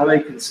us to have a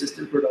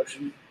consistent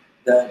production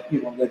that,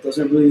 that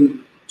doesn't really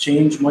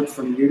change much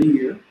from year to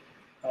year,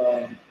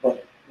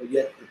 but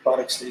yet the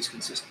product stays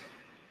consistent.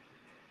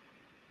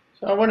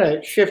 So I want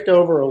to shift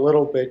over a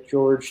little bit,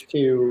 George,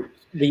 to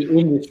the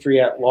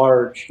industry at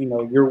large.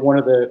 You're one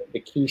of the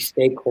key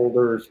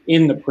stakeholders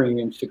in the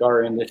premium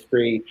cigar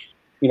industry.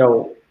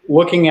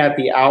 Looking at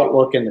the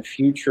outlook in the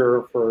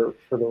future for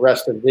the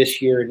rest of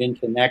this year and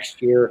into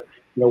next year,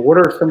 what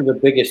are some of the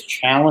biggest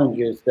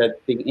challenges that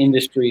the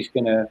industry is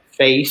going to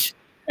face,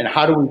 and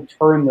how do we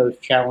turn those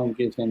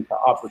challenges into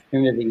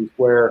opportunities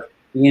where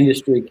the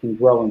industry can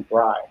grow and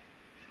thrive?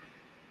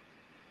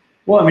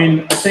 Well, I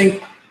mean, I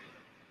think,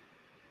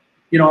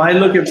 I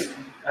look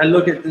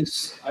at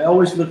this. I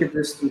always look at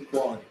this through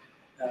quality.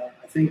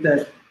 I think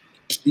that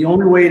the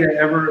only way to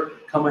ever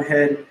come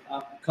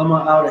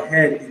out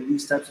ahead in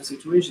these types of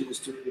situations is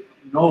to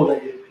know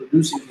that you're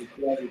producing a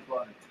quality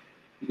product,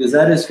 because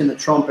that is going to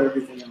trump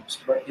everything else.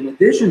 But in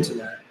addition to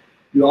that,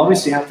 you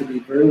obviously have to be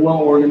very well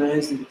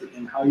organized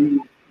in how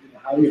you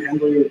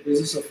handle your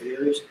business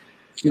affairs.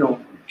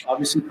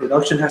 Obviously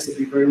production has to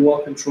be very well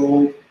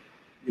controlled.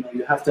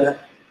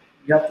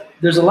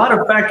 There's a lot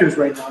of factors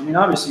right now. I mean,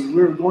 obviously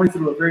we're going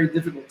through a very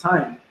difficult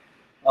time.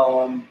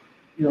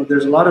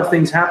 There's a lot of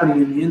things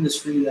happening in the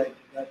industry that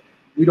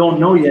we don't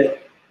know yet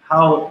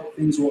how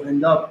things will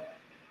end up,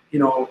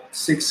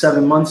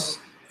 6-7 months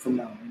from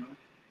now.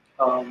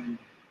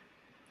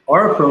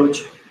 Our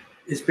approach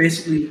is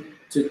basically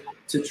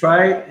to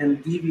try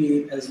and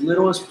deviate as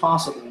little as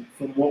possible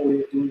from what we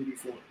were doing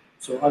before.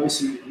 So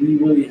obviously we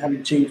really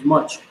haven't changed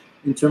much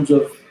in terms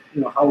of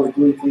how we're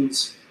doing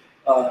things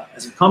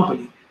as a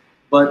company,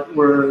 but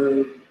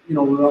we're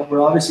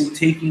obviously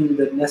taking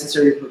the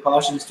necessary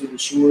precautions to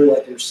ensure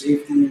that there's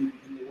safety in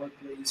the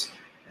workplace,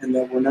 and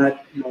that we're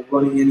not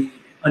running any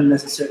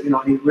unnecessary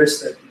any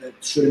risks that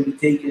shouldn't be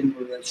taken,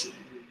 or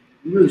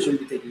we really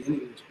shouldn't be taking any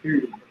risks,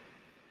 period.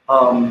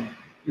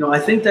 I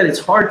think that it's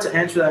hard to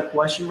answer that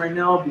question right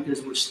now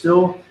because there's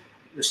still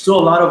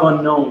a lot of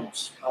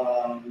unknowns.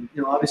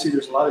 Obviously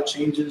there's a lot of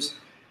changes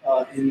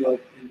in the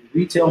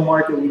retail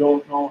market. We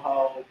don't know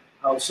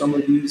how some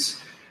of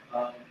these,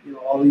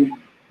 all the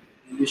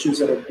issues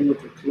that are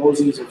with the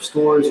closings of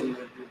stores and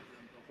the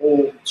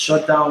whole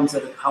shutdowns,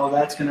 how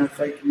that's going to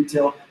affect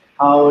retail,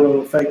 how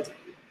it'll affect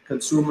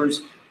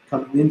consumers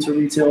coming into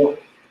retail.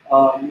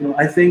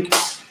 I think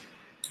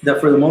that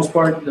for the most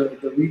part,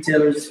 the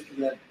retailers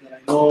that I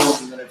know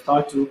and that I've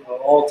talked to are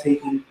all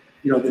taking,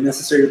 the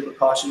necessary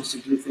precautions to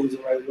do things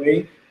the right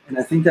way. And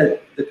I think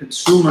that the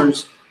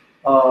consumers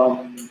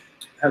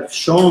have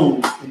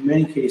shown, in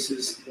many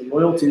cases, the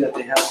loyalty that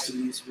they have to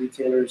these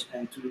retailers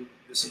and to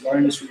the cigar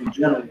industry in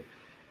general.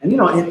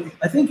 And,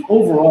 I think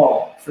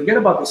overall, forget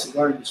about the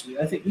cigar industry.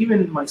 I think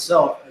even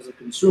myself as a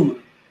consumer,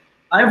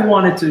 I've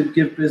wanted to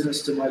give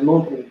business to my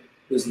local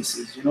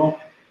businesses,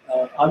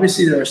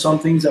 Obviously, there are some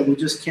things that we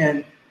just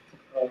can't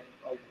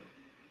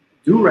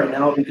do right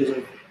now because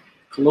of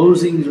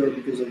closings or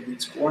because of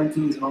these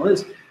quarantines and all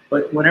this.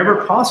 But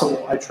whenever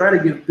possible, I try to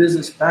give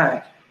business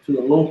back to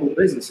the local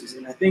businesses.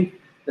 And I think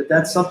that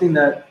that's something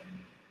that,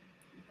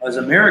 as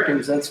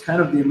Americans, that's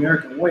kind of the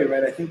American way,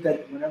 right? I think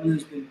that whenever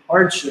there's been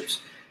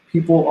hardships,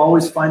 people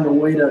always find a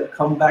way to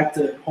come back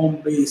to home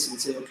base and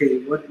say, okay,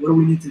 what do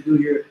we need to do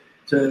here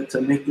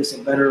to make this a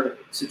better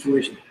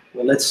situation?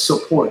 Well, let's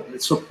support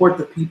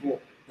the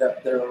people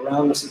that are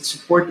around us. Let's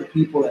support the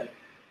people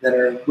that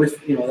are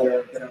with,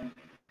 that are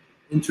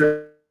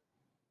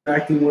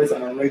interacting with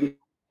on a regular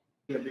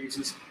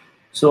basis.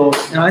 So,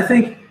 I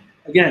think,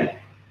 again,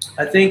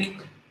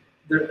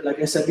 like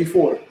I said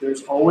before,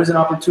 there's always an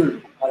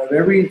opportunity. Out of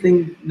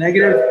everything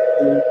negative,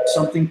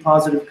 something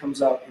positive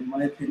comes out, in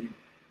my opinion.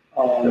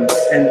 And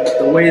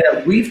the way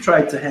that we've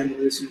tried to handle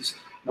this is,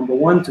 number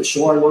one, to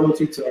show our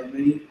loyalty to our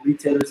many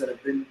retailers that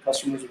have been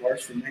customers of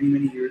ours for many,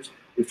 many years.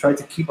 We've tried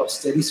to keep a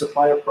steady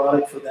supply of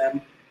product for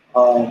them,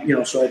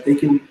 so that they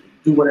can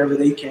do whatever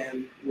they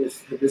can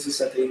with the business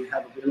that they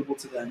have available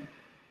to them.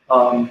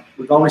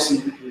 We've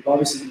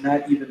obviously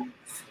not even,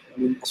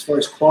 as far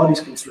as quality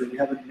is concerned, we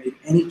haven't made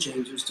any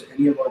changes to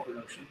any of our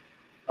production,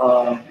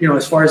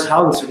 as far as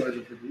how the cigars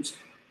are produced.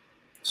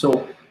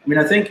 So,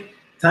 I think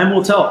time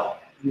will tell.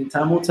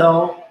 Time will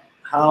tell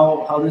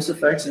how this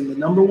affects. And the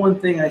number one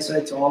thing I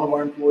said to all of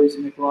our employees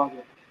in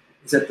Nicaragua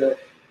is that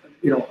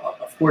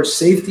of course,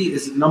 safety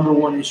is the number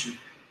one issue.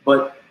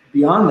 But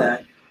beyond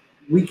that,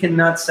 we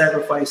cannot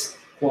sacrifice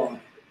quality.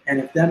 And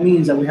if that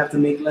means that we have to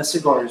make less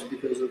cigars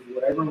because of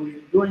whatever we're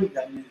doing,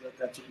 that means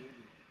that's what we're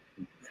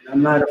doing. And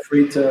I'm not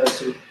afraid to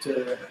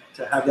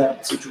have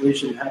that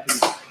situation happen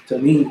to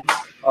me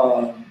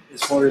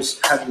as far as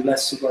having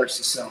less cigars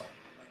to sell.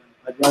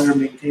 I'd rather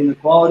maintain the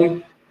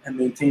quality and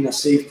maintain a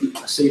safe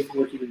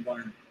working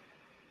environment.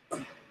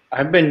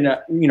 I've been,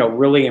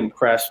 really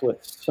impressed with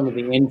some of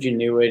the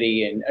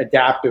ingenuity and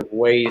adaptive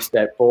ways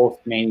that both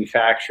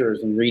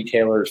manufacturers and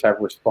retailers have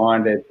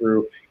responded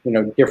through,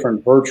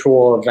 different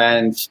virtual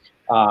events,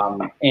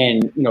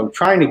 and,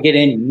 trying to get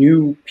in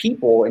new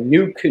people and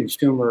new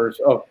consumers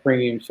of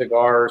premium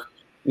cigars,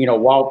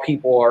 while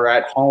people are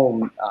at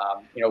home,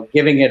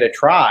 giving it a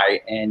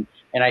try. And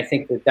I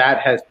think that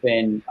has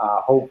been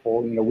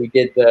hopeful. We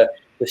did the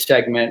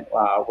segment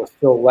with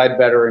Phil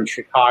Ledbetter in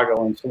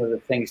Chicago and some of the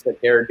things that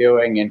they're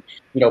doing. And,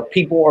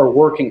 people are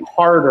working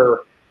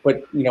harder,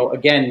 but,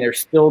 again, they're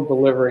still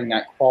delivering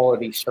that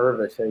quality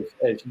service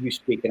as you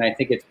speak. And I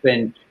think it's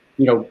been,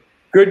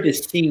 good to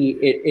see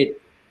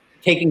it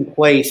taking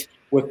place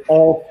with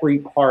all three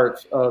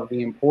parts of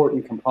the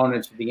important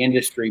components of the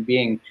industry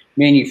being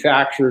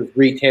manufacturers,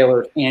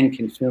 retailers, and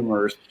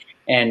consumers.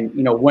 And,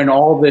 when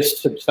all this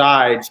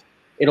subsides,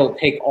 it'll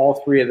take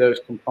all three of those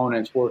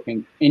components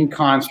working in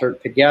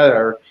concert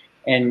together.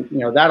 And,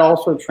 that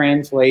also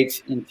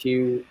translates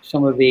into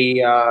some of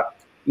the,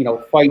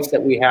 fights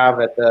that we have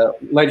at the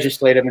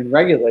legislative and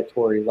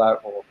regulatory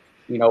level.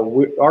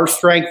 Our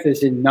strength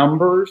is in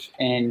numbers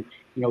and,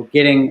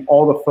 getting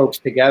all the folks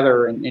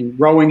together and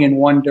rowing in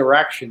one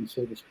direction,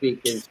 so to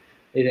speak, is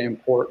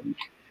important.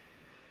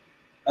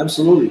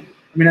 Absolutely.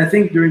 I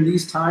think during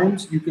these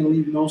times, you can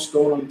leave no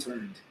stone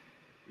unturned.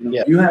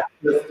 You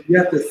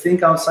have to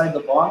think outside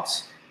the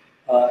box.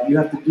 You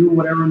have to do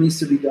whatever needs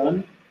to be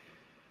done.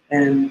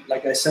 And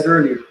like I said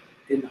earlier,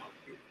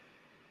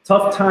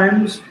 tough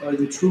times are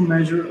the true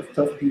measure of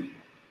tough people,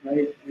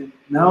 right? And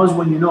now is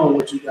when you know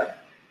what you got.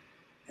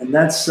 And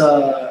that's,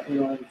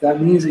 if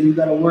that means that you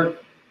got to work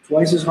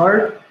twice as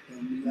hard,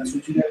 then that's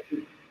what you got to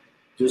do.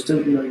 Just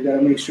to, you got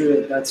to make sure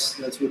that that's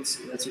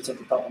what's at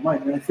the top of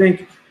mind. And I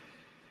think,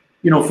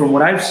 from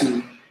what I've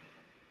seen,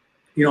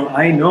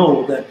 I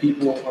know that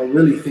people are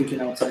really thinking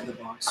outside the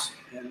box,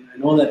 and I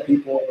know that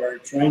people are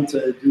trying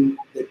to do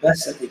the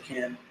best that they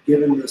can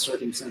given the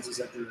circumstances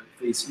that they're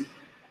facing.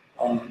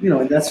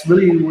 And that's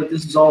really what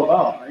this is all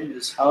about, right?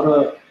 Is how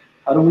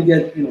do we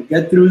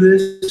get through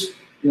this?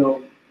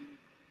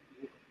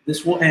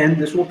 This will end,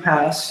 this will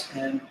pass,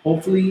 and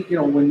hopefully,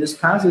 when this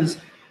passes,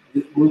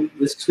 this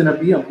is going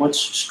to be a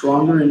much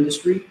stronger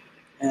industry,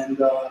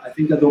 And I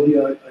think that there'll be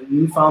a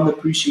newfound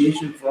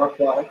appreciation for our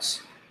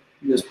products,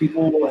 because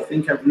people, I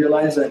think, have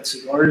realized that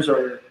cigars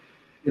are,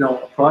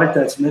 a product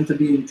that's meant to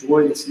be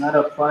enjoyed. It's not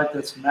a product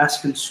that's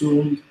mass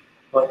consumed,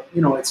 but,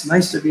 it's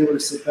nice to be able to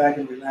sit back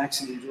and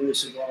relax and enjoy a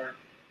cigar.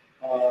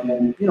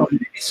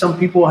 Maybe some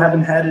people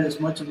haven't had it as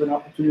much of an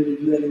opportunity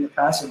to do that in the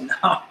past, and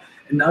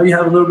now you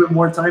have a little bit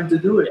more time to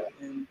do it,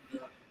 and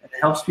it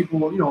helps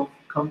people,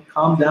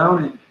 calm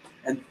down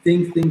and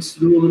think things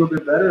through a little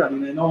bit better. I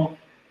mean,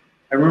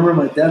 I remember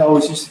my dad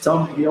always used to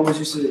tell me, he always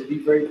used to be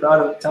very proud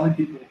of telling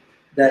people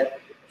that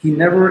he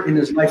never in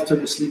his life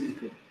took a sleeping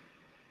pill,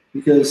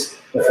 because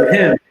for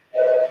him,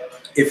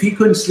 if he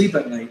couldn't sleep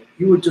at night,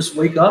 he would just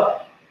wake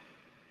up.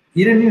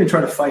 He didn't even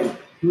try to fight it.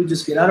 He would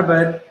just get out of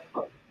bed,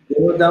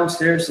 go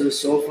downstairs to the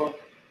sofa,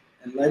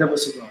 and light up a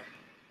cigar.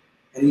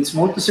 And he'd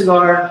smoke the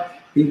cigar.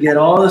 He'd get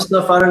all the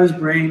stuff out of his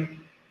brain.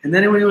 And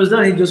then when he was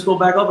done, he'd just go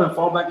back up and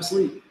fall back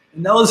asleep.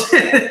 And that was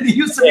it. He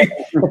used to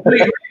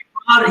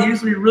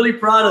be really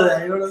proud of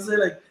that. You know what I'm saying?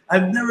 Like,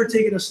 I've never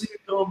taken a sleeping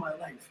pill in my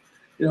life.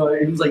 He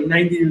was like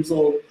 90 years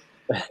old.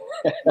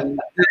 And,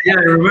 yeah,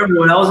 I remember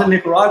when I was in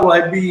Nicaragua,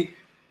 I'd be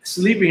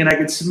sleeping and I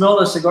could smell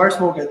the cigar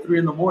smoke at 3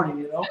 in the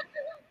morning,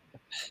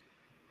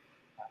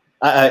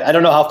 I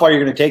don't know how far you're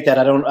going to take that.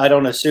 I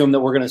don't assume that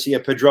we're going to see a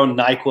Padrón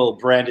NyQuil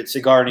branded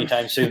cigar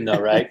anytime soon, though,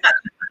 right?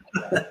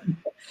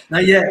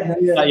 Not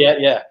yet. Not yet,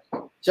 yeah.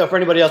 So for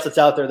anybody else that's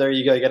out there, there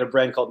you go. You got a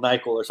brand called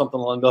NyQuil or something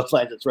along those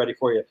lines that's ready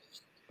for you.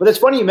 But it's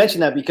funny you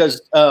mentioned that,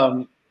 because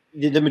the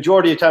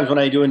majority of times when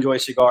I do enjoy a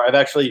cigar,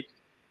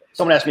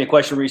 someone asked me a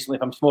question recently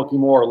if I'm smoking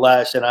more or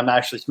less, and I'm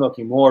actually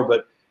smoking more.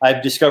 But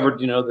I've discovered,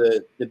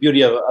 the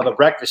beauty of a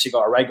breakfast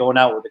cigar, right? Going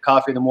out with the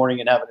coffee in the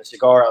morning and having a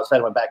cigar outside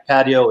of my back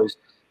patio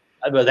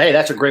hey,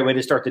 that's a great way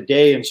to start the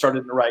day and start it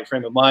in the right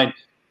frame of mind.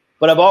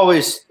 But I've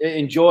always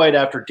enjoyed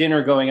after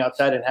dinner going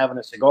outside and having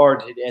a cigar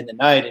to end the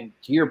night. And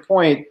to your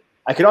point,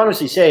 I can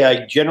honestly say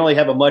I generally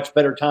have a much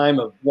better time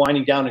of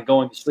winding down and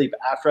going to sleep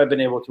after I've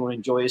been able to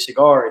enjoy a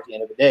cigar at the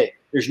end of the day.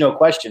 There's no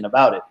question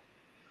about it.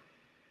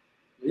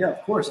 Yeah,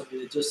 of course. I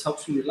mean, it just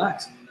helps you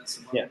relax. I mean, that's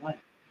the bottom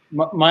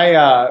line.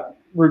 My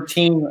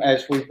routine,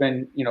 as we've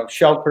been,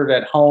 sheltered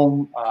at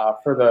home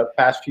for the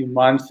past few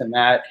months, and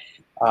that,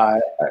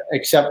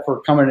 except for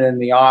coming in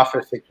the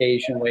office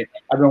occasionally,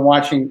 I've been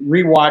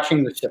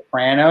rewatching The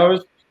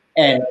Sopranos,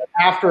 and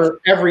after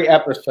every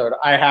episode,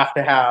 I have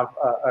to have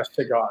a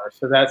cigar.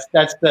 So that's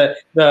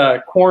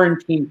the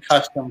quarantine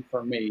custom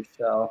for me.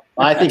 So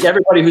I think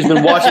everybody who's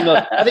been watching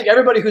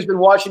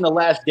The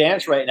Last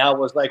Dance right now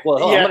was like,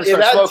 well, I'm going to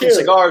start smoking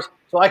cigars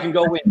so I can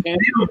go win.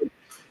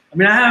 I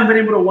mean, I haven't been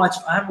able to watch.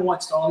 I haven't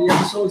watched all the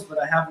episodes, but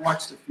I have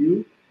watched a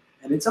few.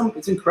 And it's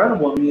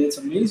incredible. I mean, it's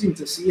amazing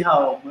to see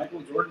how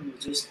Michael Jordan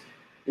was just,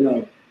 he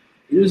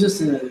was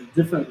just in a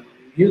different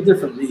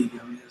league.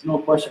 I mean, there's no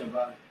question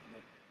about it.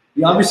 But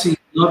he obviously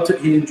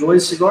he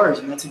enjoys cigars,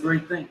 and that's a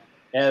great thing.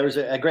 Yeah, there was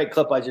a great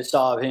clip I just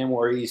saw of him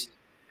where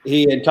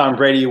he and Tom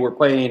Brady were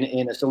playing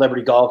in a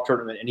celebrity golf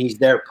tournament, and he's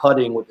there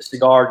putting with the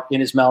cigar in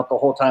his mouth the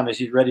whole time as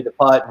he's ready to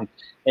putt, and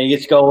he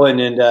gets going,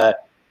 and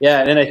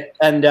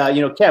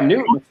Cam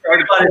Newton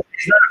started.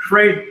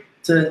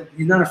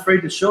 He's not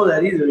afraid to show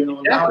that either.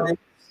 Nowadays,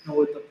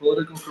 with the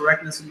political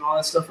correctness and all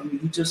that stuff. I mean,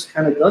 he just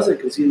kind of does it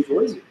because he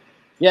enjoys it.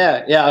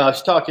 Yeah. I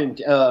was talking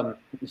to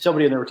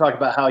somebody, and they were talking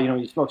about how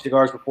you smoke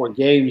cigars before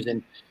games,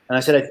 and I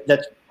said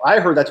I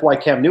heard that's why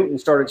Cam Newton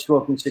started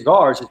smoking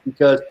cigars, is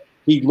because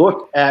he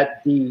looked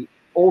at the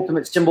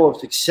ultimate symbol of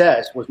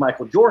success was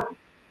Michael Jordan,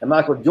 and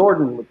Michael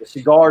Jordan with the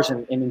cigars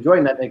and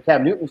enjoying that, and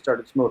Cam Newton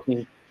started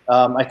smoking.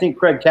 I think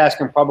Craig Cass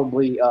can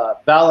probably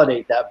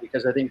validate that,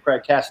 because I think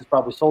Craig Cass has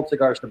probably sold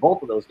cigars to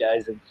both of those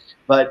guys.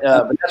 But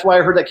that's why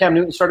I heard that Cam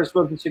Newton started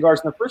smoking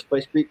cigars in the first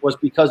place, was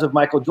because of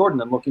Michael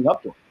Jordan and looking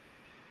up to him.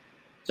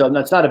 So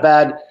that's not a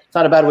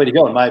bad way to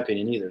go, in my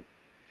opinion, either.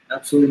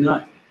 Absolutely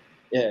not.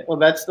 Yeah. Well,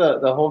 that's the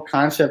whole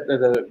concept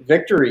of the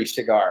victory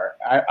cigar.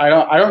 I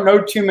don't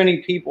know too many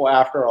people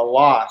after a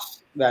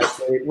loss that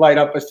they light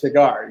up a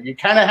cigar. You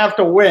kind of have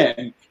to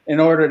win in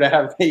order to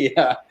have the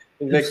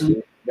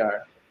victory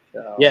cigar.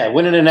 So. Yeah,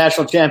 winning a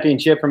national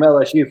championship from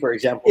LSU, for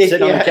example,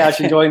 sitting on the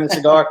couch enjoying the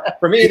cigar.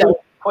 For me, that was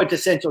a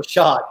quintessential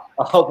shot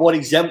of what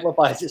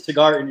exemplifies the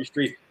cigar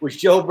industry, was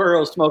Joe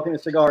Burrow smoking a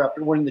cigar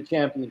after winning the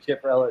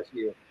championship for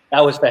LSU.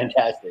 That was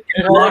fantastic.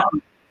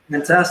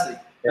 Fantastic.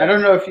 I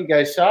don't know if you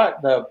guys saw it.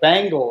 The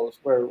Bengals,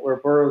 where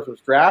Burrows was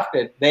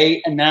drafted,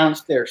 they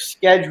announced their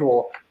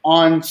schedule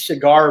on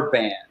cigar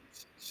bands.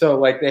 So,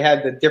 like, they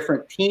had the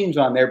different teams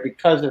on there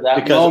because of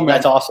that moment.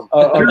 That's awesome.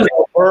 Of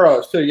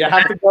Burrow. So you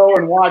have to go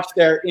and watch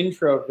their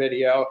intro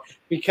video,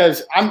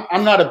 because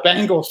I'm not a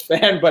Bengals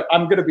fan, but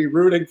I'm going to be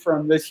rooting for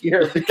them this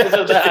year because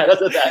of that.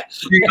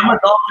 I'm a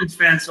Dolphins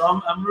fan, so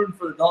I'm rooting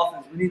for the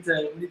Dolphins. We need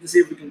to see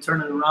if we can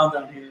turn it around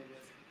down here.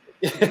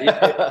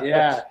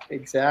 Yeah,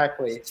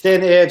 exactly. Stay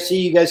in the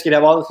AFC. You guys can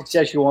have all the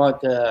success you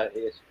want,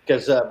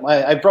 because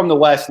I'm from the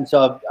West, and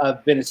so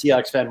I've been a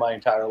Seahawks fan my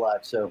entire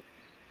life. So.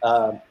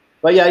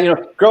 But yeah,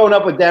 growing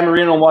up with Dan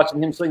Marino and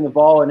watching him swing the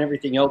ball and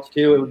everything else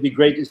too, it would be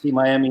great to see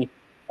Miami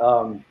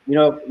You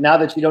know, now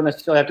that you don't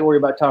necessarily have to worry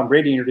about Tom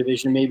Brady in your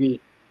division, maybe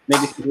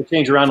things will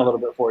change around a little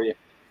bit for you.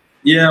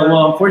 Yeah,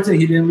 well, unfortunately,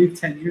 he didn't leave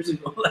 10 years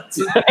ago.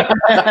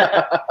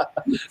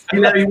 He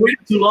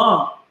waited too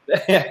long.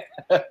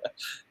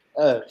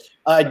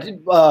 I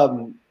did.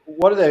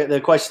 One of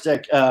the questions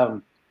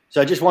that,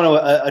 so I just want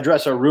to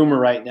address a rumor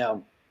right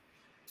now.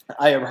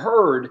 I have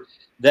heard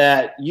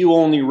that you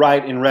only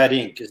write in red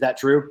ink. Is that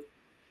true?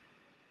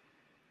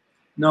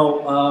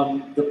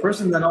 No, the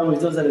person that always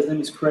does that, his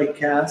name is Craig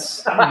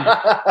Cass.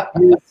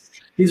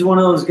 He's one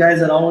of those guys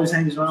that always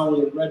hangs around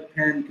with a red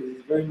pen because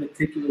he's very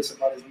meticulous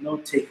about his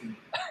note taking.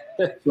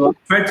 So I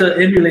try to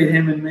emulate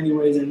him in many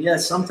ways, and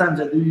yes, sometimes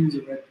I do use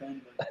a red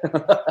pen.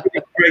 But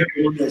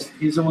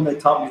he's the one that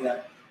taught me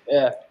that.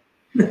 Yeah.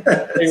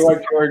 Hey,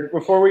 what, George,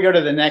 before we go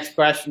to the next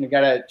question, we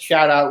got to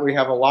shout out. We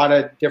have a lot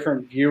of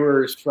different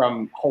viewers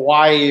from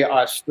Hawaii,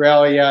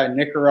 Australia,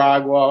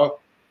 Nicaragua,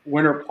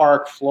 Winter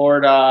Park,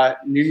 Florida,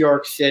 New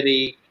York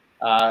City.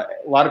 A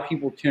lot of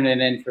people tuning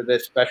in for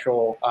this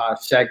special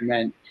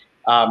segment.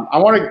 I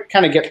want to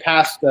kind of get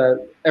past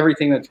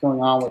everything that's going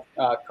on with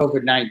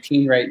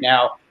COVID-19 right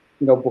now.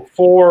 You know,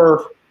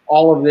 before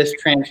all of this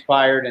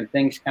transpired and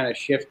things kind of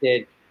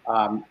shifted,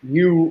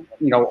 you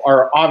know,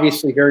 are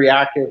obviously very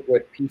active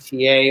with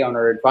PCA on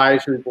our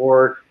advisory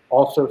board,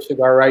 also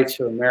Cigar Rights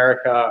of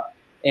America,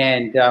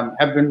 and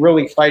have been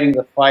really fighting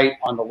the fight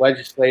on the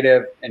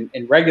legislative and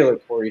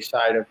regulatory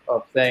side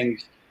of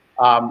things.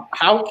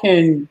 How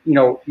can, you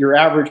know, your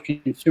average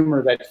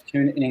consumer that's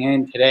tuning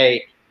in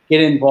today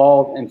get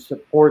involved and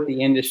support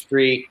the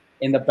industry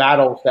in the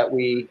battles that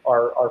we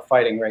are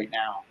fighting right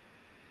now?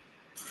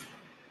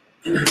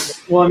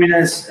 Well, I mean,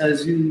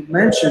 as you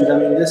mentioned, I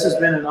mean, this has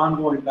been an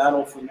ongoing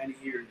battle for many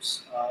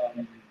years.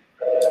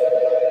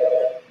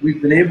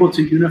 We've been able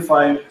to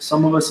unify.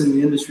 Some of us in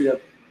the industry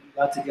have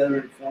got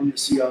together and formed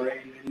the CRA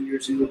many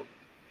years ago,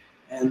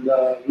 and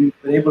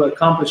we've been able to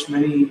accomplish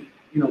many,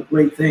 you know,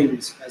 great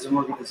things as an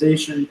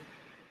organization.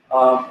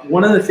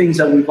 One of the things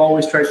that we've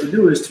always tried to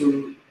do is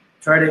to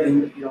try to,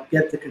 you know,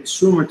 get the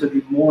consumer to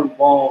be more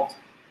involved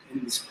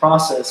in this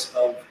process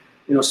of,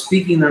 you know,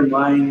 speaking their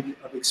mind,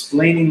 of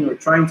explaining or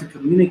trying to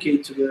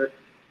communicate to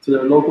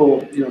their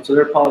local, you know, to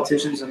their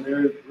politicians and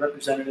their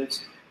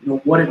representatives, you know,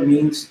 what it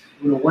means,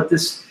 you know, what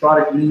this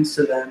product means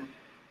to them,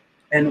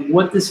 and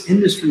what this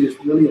industry is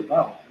really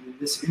about. I mean,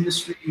 this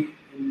industry,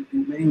 in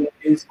many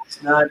ways, is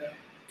not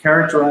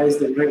characterized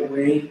the right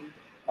way.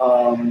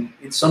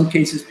 In some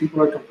cases,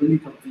 people are completely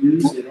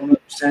confused. They don't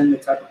understand the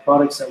type of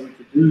products that we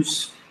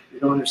produce. They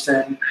don't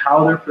understand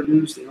how they're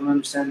produced. They don't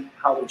understand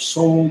how they're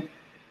sold.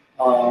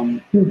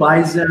 Who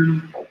buys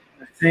them?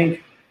 I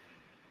think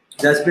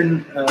that's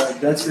been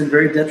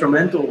very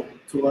detrimental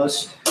to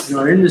us in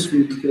our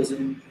industry, because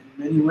in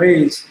many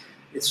ways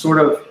it's sort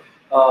of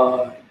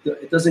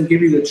it doesn't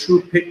give you the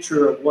true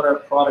picture of what our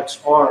products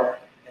are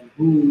and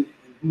who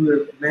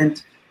they're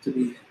meant to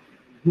be,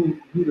 who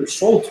they're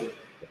sold to.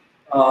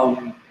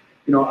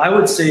 You know, I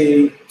would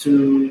say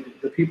to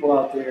the people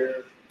out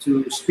there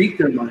to speak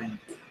their mind,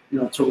 you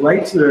know, to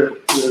write to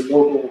their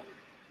local,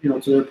 you know,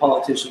 to their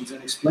politicians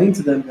and explain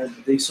to them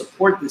that they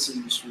support this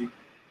industry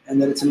and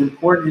that it's an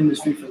important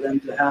industry for them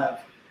to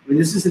have. I mean,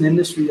 this is an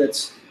industry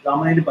that's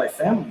dominated by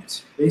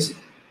families,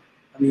 basically.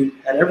 I mean,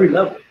 at every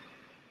level.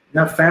 You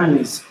have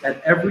families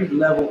at every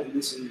level in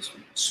this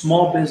industry,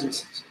 small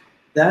businesses.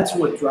 That's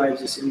what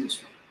drives this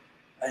industry.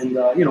 And,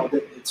 you know,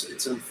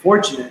 it's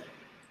unfortunate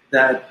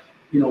that,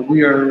 you know,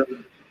 we are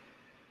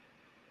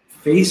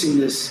facing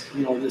this,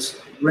 you know,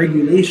 this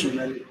regulation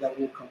that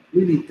will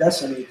completely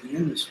decimate the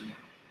industry.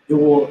 It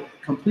will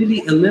completely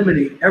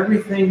eliminate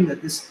everything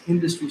that this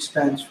industry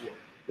stands for.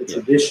 The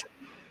tradition,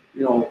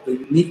 you know, the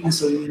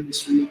uniqueness of the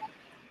industry,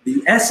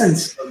 the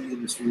essence of the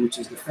industry, which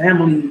is the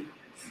family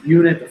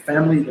unit, the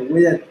family, the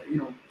way that, you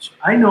know,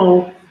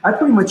 I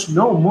pretty much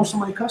know most of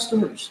my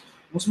customers,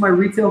 most of my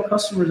retail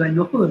customers. I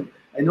know them.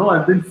 I know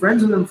I've been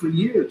friends with them for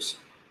years.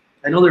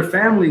 I know their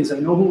families. I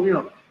know who, you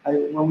know,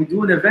 when we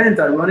do an event,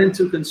 I run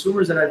into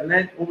consumers that I've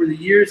met over the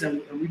years,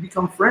 and we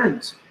become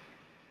friends.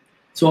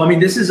 So, I mean,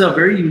 this is a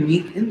very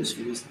unique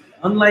industry. It's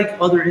unlike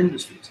other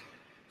industries.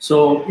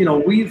 So, you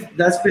know,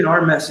 that's been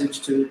our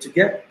message to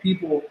get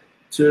people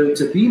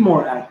to be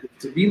more active,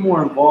 to be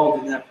more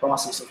involved in that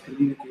process of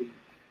communicating.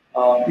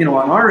 You know,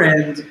 on our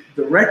end,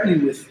 directly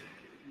with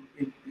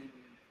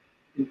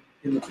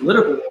in the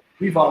political world,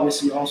 we've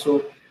obviously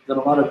also done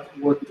a lot of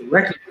work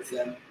directly with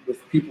them,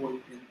 with people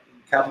in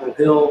Capitol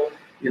Hill,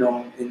 you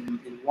know,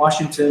 in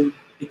Washington,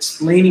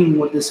 explaining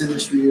what this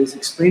industry is,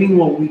 explaining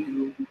what we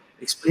do,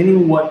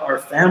 explaining what our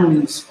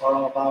families are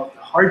all about,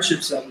 the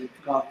hardships that we've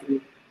gone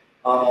through.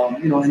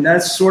 You know, and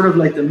that's sort of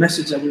like the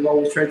message that we've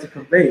always tried to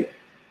convey.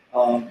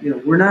 You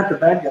know, we're not the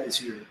bad guys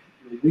here.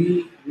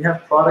 We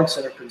have products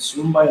that are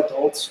consumed by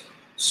adults,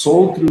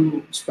 sold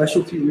through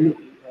specialty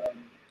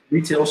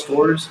retail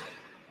stores,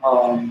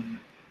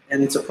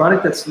 and it's a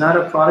product that's not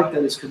a product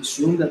that is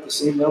consumed at the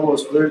same level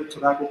as other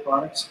tobacco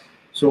products.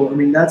 So, I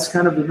mean, that's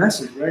kind of the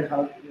message, right?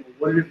 How, you know,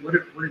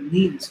 what it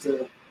means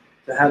to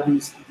have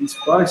these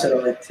products that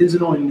are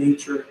artisanal in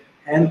nature,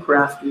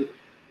 handcrafted,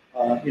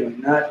 Not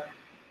in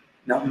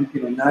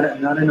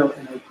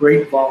a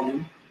great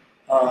volume,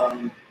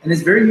 and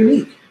it's very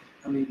unique.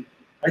 I mean,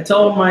 I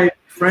tell my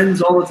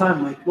friends all the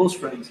time, my close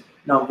friends.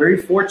 Now, I'm very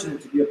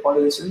fortunate to be a part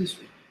of this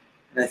industry,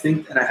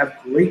 and I have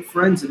great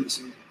friends in this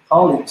industry,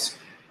 colleagues,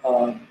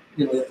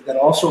 that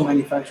also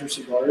manufacture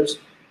cigars.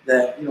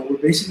 That we're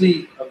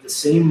basically of the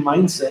same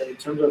mindset in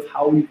terms of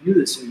how we view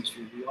this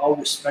industry. We all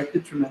respect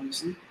it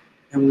tremendously,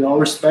 and we all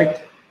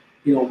respect,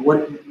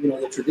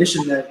 the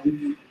tradition that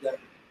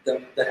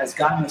has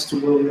gotten us to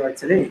where we are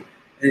today.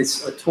 And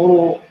it's a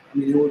total. I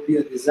mean, it would be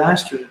a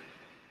disaster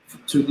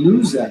to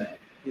lose that.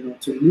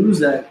 To lose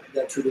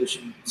that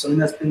tradition, something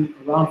that's been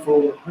around for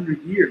over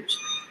 100 years,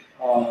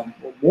 or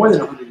more than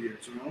 100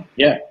 years.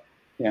 Yeah.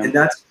 And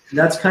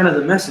that's kind of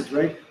the message,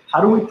 right?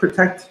 How do we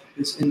protect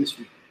this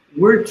industry?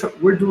 We're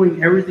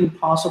doing everything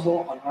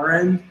possible on our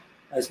end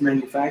as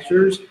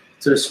manufacturers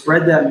to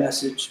spread that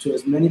message to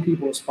as many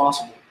people as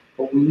possible.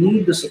 But we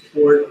need the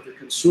support of the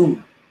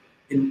consumer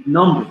in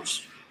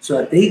numbers so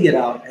that they get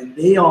out and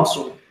they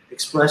also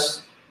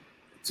express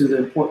to the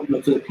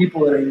important, to the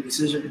people that are in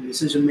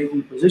decision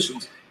making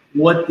positions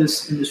what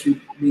this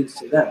industry means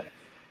to them.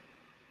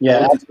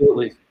 Yeah,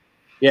 absolutely.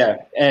 Yeah,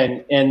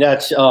 and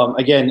that's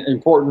again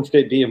important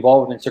to be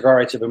involved in Cigar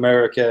Rights of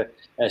America.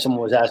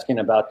 Someone was asking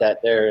about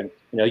that there, and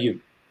you,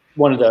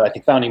 one of the, I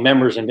think, founding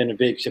members and been a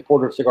big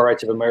supporter of Cigar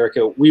Rights of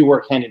America. We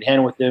work hand in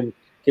hand with them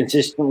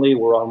consistently.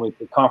 We're on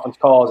weekly conference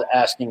calls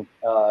asking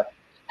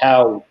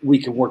how we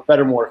can work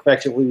better, more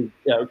effectively,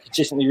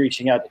 consistently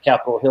reaching out to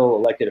Capitol Hill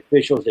elected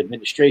officials,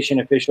 administration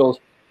officials.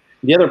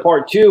 The other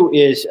part too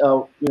is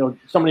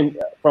somebody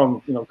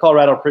from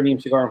Colorado Premium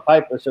Cigar and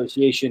Pipe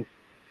Association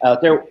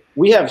out there.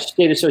 We have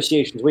state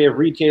associations, we have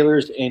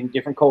retailers and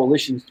different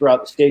coalitions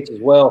throughout the states as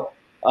well.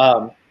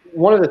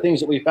 One of the things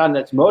that we found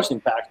that's most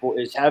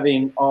impactful is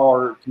having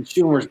our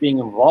consumers being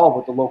involved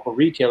with the local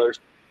retailers,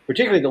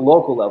 particularly the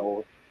local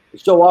level.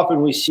 So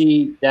often we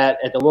see that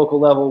at the local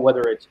level,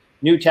 whether it's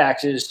new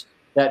taxes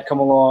that come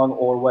along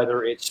or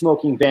whether it's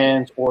smoking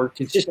bans or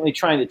consistently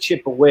trying to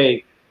chip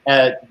away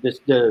at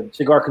the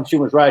cigar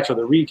consumers' rights or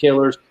the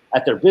retailers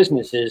at their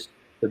businesses,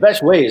 the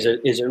best way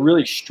is a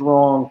really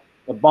strong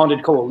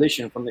bonded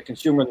coalition from the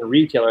consumer and the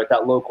retailer at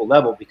that local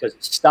level, because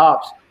it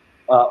stops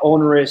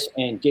onerous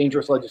and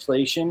dangerous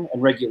legislation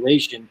and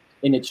regulation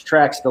in its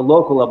tracks at the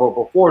local level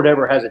before it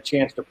ever has a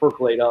chance to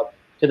percolate up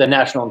to the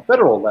national and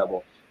federal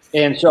level.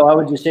 And so I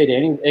would just say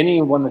to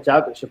anyone that's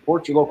out there,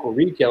 support your local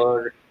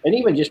retailer, and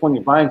even just when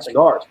you're buying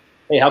cigars,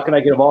 hey, how can I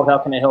get involved? How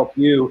can I help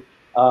you?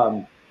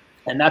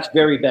 And that's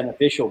very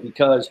beneficial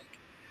because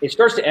it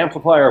starts to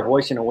amplify our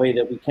voice in a way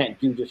that we can't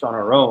do just on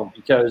our own.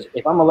 Because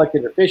if I'm an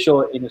elected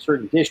official in a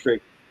certain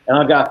district and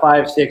I've got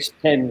 5, 6,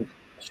 10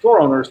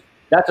 store owners,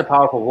 that's a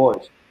powerful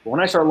voice. But when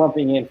I start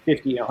lumping in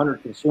 50,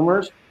 100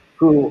 consumers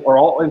who are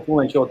all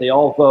influential, they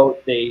all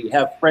vote, they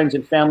have friends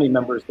and family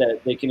members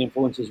that they can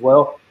influence as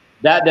well,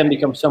 that then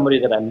becomes somebody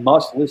that I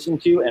must listen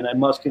to and I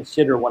must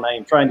consider when I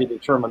am trying to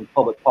determine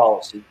public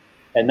policy.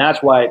 And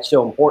that's why it's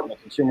so important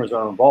that consumers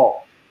are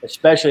involved,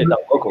 especially at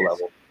that local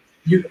level.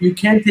 You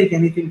can't take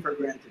anything for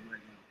granted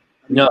right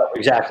now. No,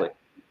 exactly.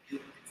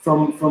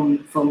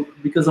 From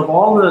because of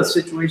all the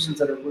situations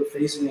that we're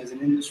facing as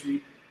an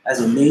industry,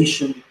 as a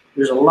nation,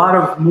 there's a lot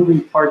of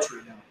moving parts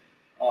right now.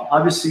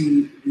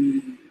 Obviously,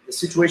 the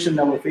situation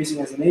that we're facing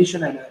as a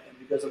nation and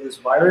because of this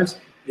virus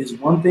is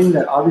one thing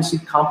that obviously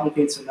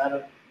complicates the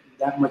matter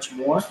that much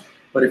more.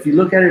 But if you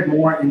look at it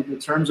more in the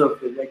terms of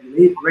the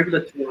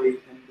regulatory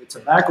and the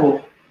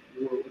tobacco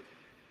world,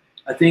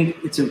 I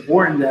think it's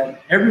important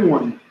that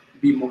everyone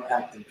be more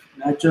active,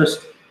 not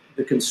just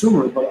the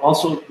consumer, but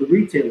also the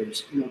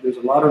retailers. There's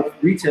a lot of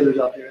retailers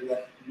out there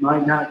that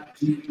might not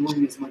be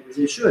doing as much as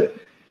they should,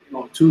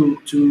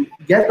 to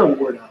get the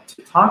word out,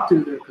 to talk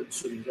to their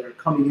consumers that are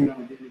coming in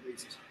on a daily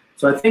basis.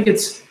 So I think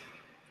it's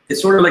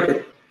sort of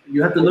like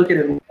you have to look at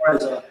it more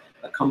as a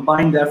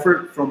combined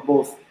effort from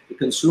both the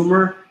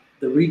consumer,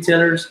 the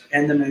retailers,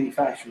 and the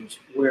manufacturers,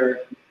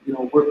 where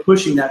we're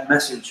pushing that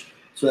message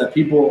so that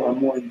people are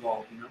more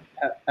involved.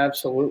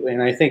 Absolutely,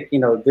 and I think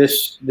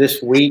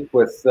this week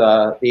with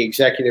the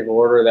executive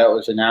order that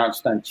was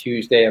announced on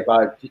Tuesday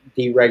about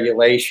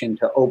deregulation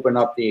to open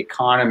up the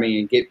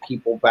economy and get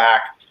people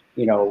back,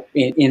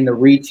 in the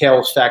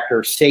retail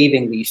sector,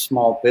 saving these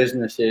small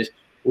businesses.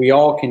 We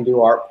all can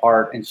do our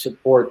part and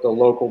support the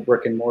local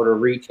brick and mortar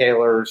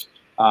retailers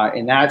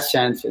in that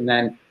sense, and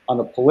then on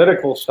the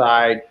political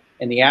side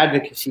and the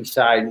advocacy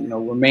side,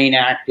 remain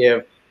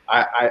active.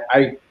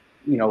 I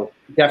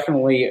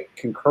definitely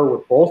concur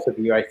with both of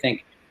you. I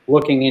think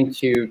looking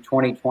into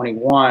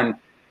 2021,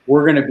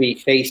 we're going to be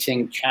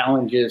facing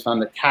challenges on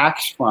the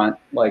tax front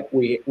like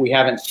we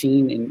haven't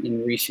seen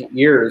in recent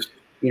years,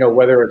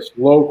 whether it's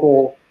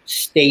local,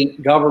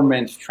 state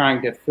governments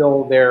trying to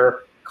fill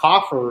their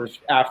coffers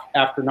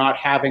after not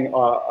having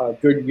a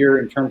good year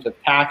in terms of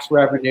tax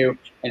revenue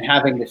and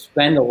having to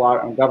spend a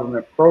lot on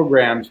government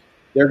programs.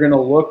 They're going to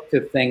look to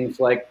things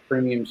like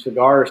premium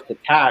cigars to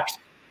tax.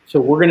 So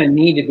we're going to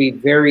need to be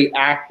very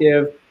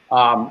active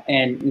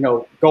and, you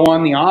know, go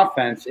on the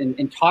offense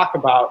and talk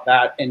about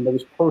that and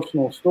those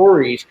personal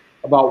stories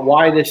about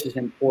why this is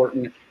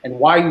important and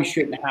why you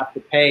shouldn't have to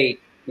pay,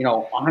 you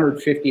know,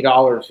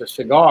 $150 a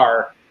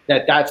cigar,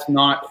 that's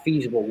not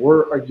feasible.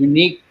 We're a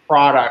unique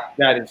product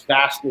that is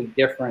vastly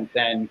different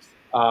than,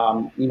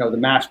 you know, the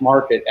mass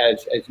market,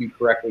 as you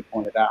correctly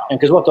pointed out. And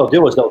because what they'll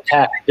do is they'll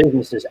tax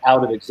businesses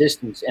out of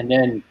existence, and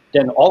then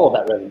all of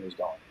that revenue is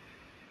gone.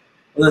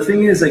 Well, the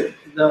thing is, like,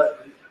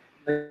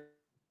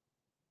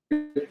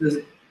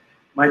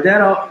 my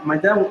dad,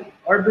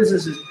 our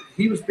business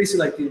he was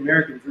basically like the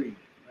American dream.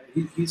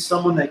 Right? He's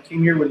someone that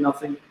came here with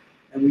nothing,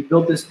 and we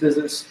built this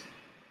business.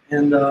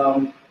 And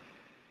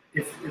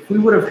if we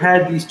would have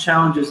had these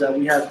challenges that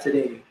we have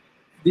today,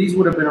 these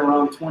would have been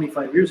around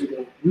 25 years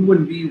ago, we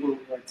wouldn't be where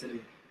we are today.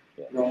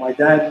 You know, my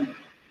dad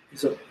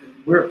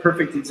we're a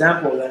perfect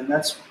example of that, and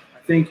that's,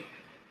 I think,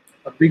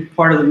 a big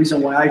part of the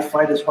reason why I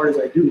fight as hard as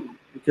I do,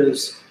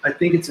 because I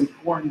think it's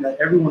important that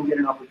everyone get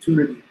an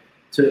opportunity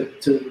to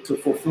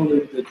fulfill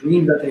the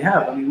dream that they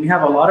have. I mean, we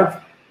have a lot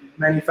of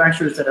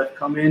manufacturers that have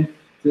come in to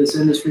this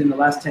industry in the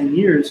last 10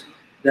 years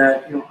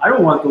that, you know, I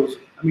don't want those.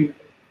 I mean,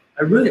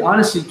 I really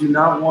honestly do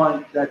not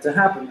want that to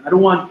happen. I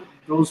don't want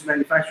those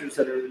manufacturers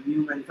that are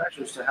new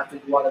manufacturers to have to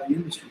go out of the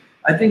industry.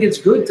 I think it's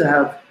good to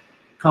have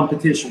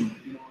competition.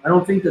 You know, I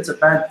don't think that's a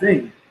bad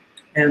thing.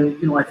 And,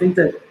 you know, I think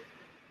that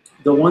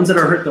the ones that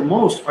are hurt the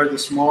most are the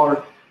small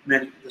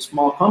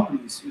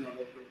companies. You know,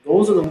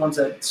 those are the ones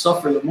that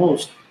suffer the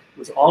most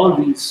with all of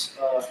these,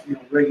 you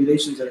know,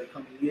 regulations that are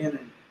coming in,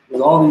 and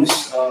with all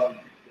these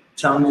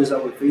challenges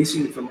that we're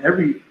facing from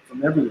every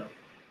level.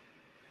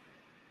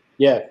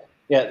 Yeah,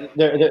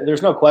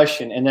 there's no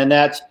question. And then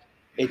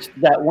it's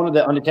that one of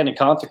the unintended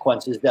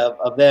consequences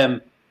of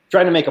them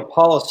trying to make a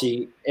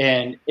policy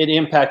and it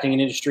impacting an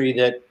industry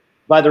that,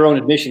 by their own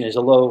admission, is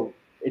a low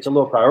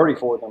priority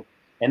for them.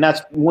 And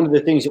that's one of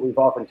the things that we've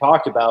often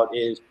talked about,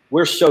 is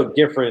we're so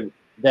different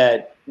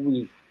that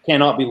we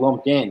cannot be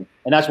lumped in.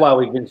 And that's why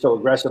we've been so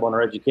aggressive on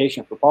our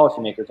education for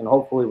policymakers. And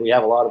hopefully we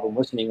have a lot of them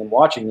listening and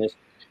watching this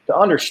to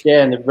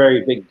understand the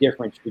very big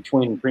difference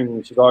between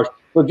premium cigars.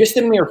 But just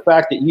the mere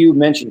fact that you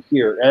mentioned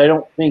here, and I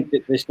don't think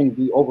that this can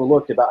be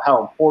overlooked about how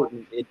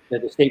important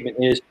the statement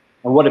is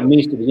and what it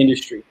means to the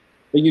industry.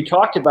 But you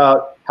talked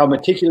about how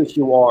meticulous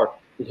you are.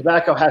 The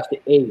tobacco has to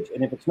age,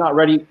 and if it's not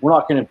ready, we're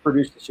not going to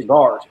produce the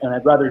cigars, and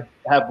I'd rather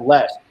have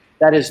less.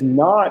 That is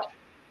not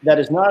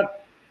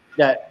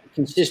that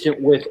consistent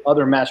with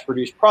other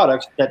mass-produced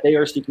products that they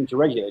are seeking to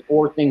regulate,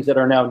 or things that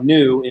are now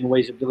new in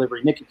ways of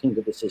delivering nicotine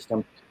to the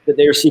system that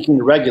they are seeking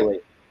to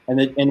regulate.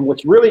 And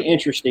what's really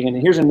interesting,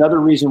 and here's another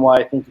reason why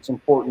I think it's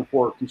important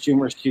for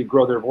consumers to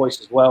grow their voice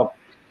as well,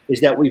 is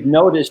that we've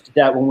noticed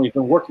that when we've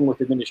been working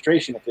with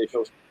administration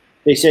officials,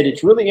 they said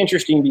it's really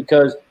interesting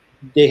because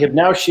they have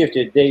now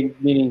shifted, they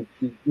meaning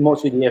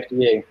mostly the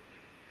FDA,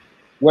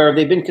 where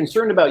they've been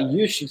concerned about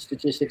usage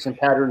statistics and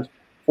patterns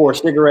for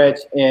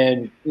cigarettes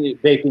and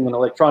vaping and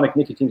electronic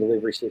nicotine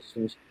delivery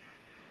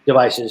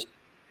devices,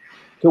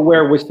 to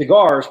where with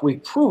cigars,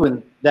 we've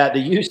proven that the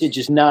usage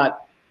is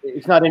not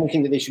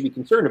anything that they should be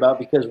concerned about,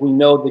 because we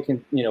know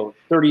that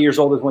 30 years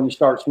old is when you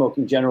start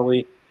smoking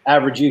generally.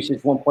 Average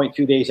usage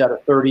 1.2 days out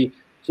of 30.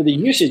 So the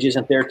usage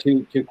isn't there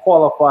to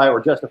qualify or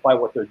justify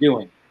what they're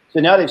doing. So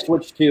now they've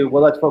switched to,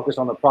 well, let's focus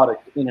on the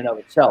product in and of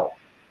itself.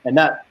 And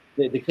that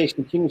the case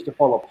continues to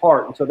fall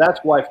apart. And so that's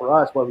why for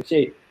us, why we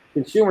say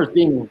consumers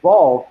being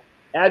involved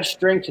adds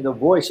strength to the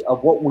voice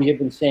of what we have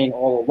been saying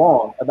all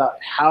along about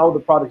how the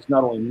product is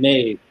not only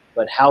made,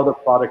 but how the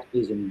product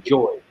is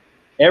enjoyed.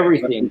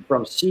 Everything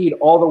from seed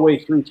all the way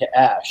through to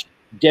ash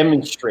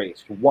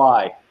demonstrates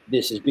why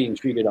this is being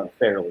treated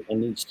unfairly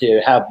and needs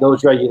to have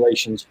those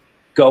regulations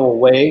go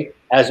away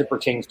as it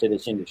pertains to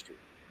this industry.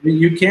 I mean,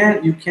 you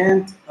can't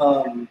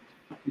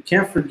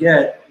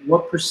forget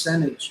what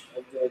percentage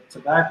of the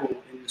tobacco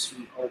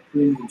industry are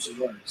premium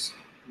cigars.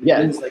 I mean,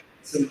 yeah, it's like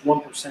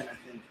 1%, I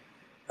think,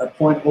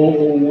 0.001%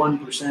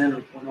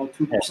 or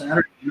 0.02%. I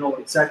don't know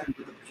exactly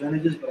what the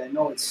percentage is, but I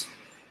know it's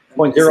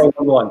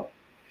 0.001.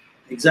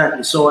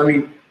 Exactly. So I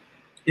mean,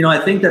 I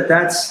think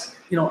that's,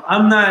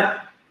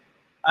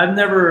 I've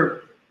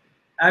never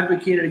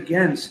advocated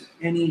against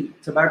any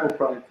tobacco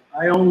product.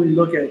 I only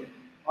look at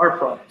our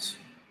products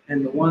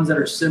and the ones that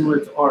are similar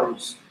to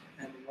ours.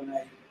 And when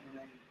I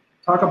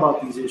talk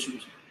about these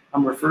issues,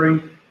 I'm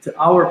referring to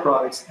our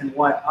products and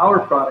why our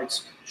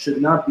products should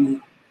not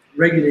be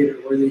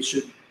regulated, or they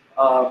should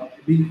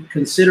be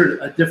considered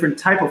a different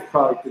type of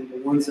product than the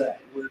ones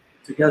that we're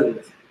together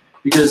with.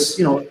 Because,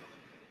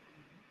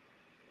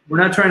 we're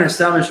not trying to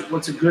establish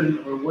what's a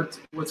good or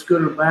what's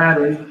good or bad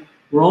or anything.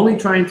 We're only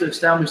trying to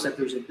establish that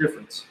there's a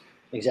difference.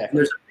 Exactly. And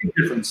there's a big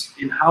difference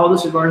in how the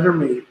cigars are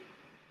made,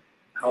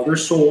 how they're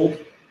sold,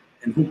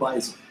 and who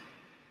buys them.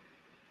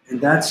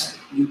 And that's,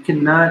 you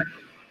cannot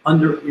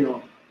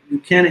you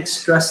can't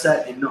stress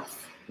that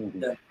enough. Mm-hmm.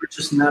 That we're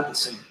just not the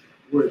same.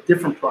 We're a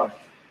different product.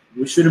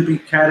 We shouldn't be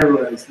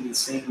categorized in the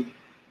same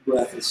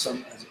breath as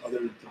other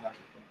tobacco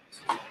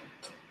products.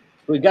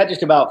 We've got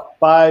just about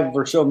 5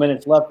 or so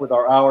minutes left with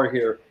our hour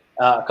here.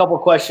 A couple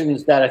of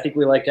questions that I think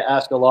we like to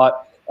ask a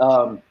lot.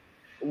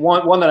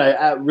 One that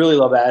I really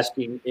love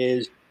asking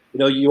is,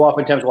 you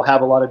oftentimes will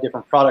have a lot of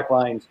different product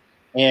lines,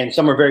 and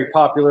some are very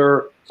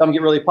popular, some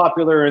get really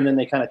popular, and then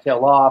they kind of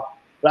tail off.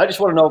 But I just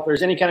want to know if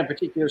there's any kind of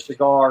particular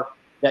cigar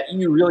that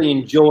you really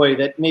enjoy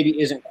that maybe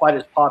isn't quite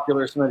as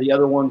popular as some of the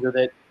other ones, or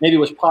that maybe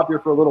was popular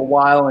for a little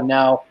while and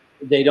now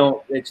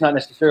it's not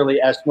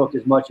necessarily as smoked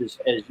as much as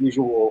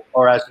usual,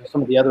 or as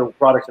some of the other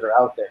products that are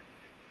out there.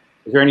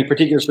 Is there any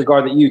particular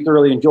cigar that you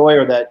thoroughly enjoy,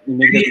 or that you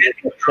maybe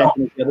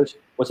the others?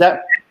 What's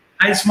that?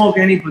 I smoke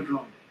any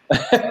Padrón.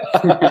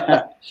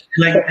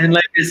 like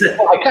I said,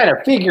 well, I kind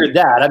of figured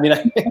that. I mean,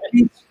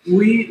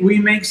 we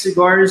make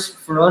cigars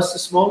for us to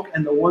smoke,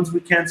 and the ones we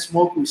can't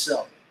smoke, we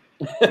sell.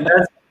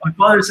 My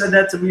father said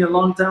that to me a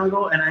long time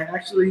ago, and I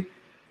actually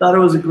thought it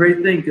was a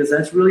great thing, because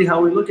that's really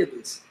how we look at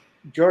this.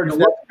 George,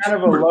 that's kind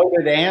of a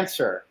loaded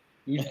answer.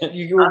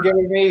 You were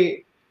giving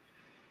me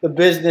the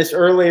business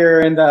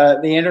earlier in the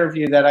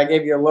interview that I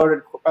gave you a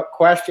loaded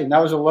question. That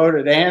was a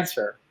loaded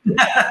answer.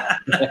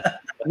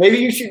 Maybe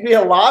you should be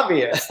a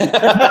lobbyist.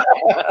 I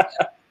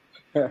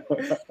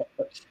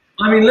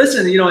mean,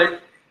 listen,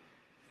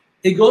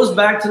 it goes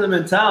back to the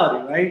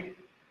mentality, right?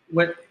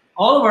 When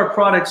all of our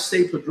products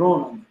say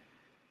Padrón on them.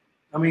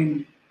 I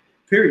mean,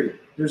 period.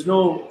 That's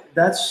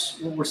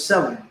what we're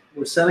selling.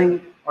 We're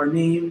selling our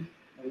name,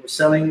 and we're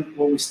selling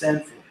what we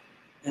stand for.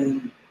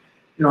 And,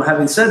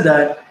 having said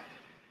that,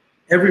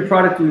 every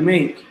product we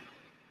make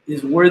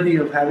is worthy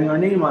of having our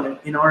name on it,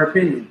 in our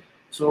opinion.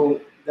 So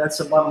that's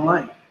the bottom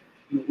line.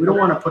 We don't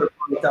want to put a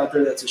product out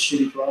there that's a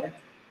shitty product.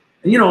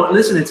 And,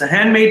 listen, it's a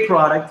handmade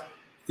product.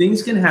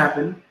 Things can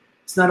happen.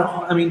 It's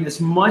not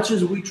as much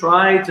as we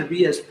try to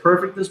be as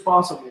perfect as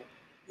possible,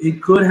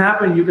 it could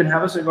happen. You can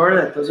have a cigar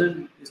that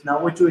is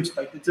not what you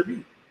expect it to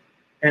be.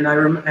 And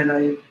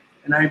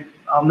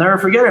I'll never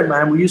forget it,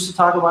 man. We used to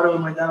talk about it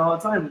with my dad all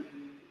the time.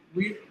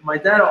 My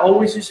dad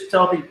always used to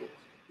tell people,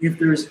 if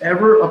there's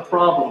ever a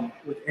problem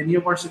with any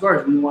of our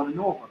cigars, we want to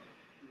know about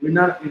it. We're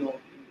not,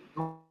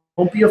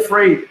 don't be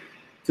afraid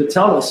to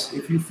tell us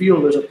if you feel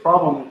there's a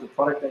problem with the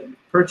product that you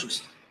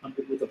purchased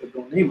with the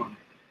Padrón name on it.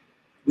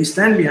 We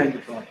stand behind the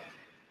product,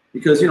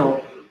 because,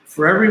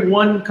 for every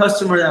one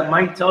customer that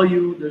might tell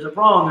you there's a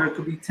problem, there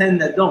could be 10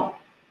 that don't.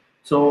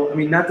 So, I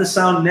mean, not to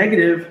sound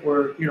negative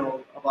or,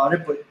 about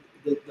it, but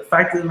the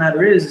fact of the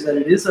matter is that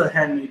it is a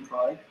handmade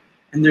product,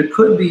 and there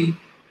could be,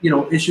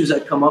 issues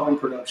that come up in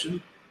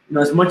production.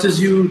 As much as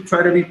you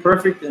try to be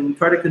perfect and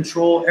try to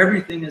control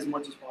everything as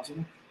much as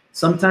possible,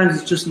 sometimes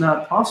it's just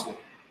not possible.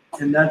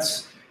 And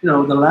that's, the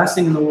last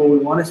thing in the world we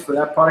want is for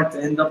that product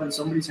to end up in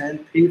somebody's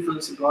hand, pay for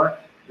the cigar,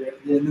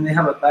 and then they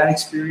have a bad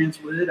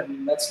experience with it. I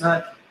mean,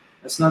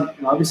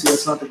 obviously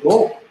that's not the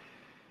goal.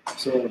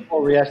 So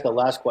before we ask the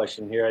last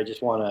question here, I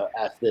just want to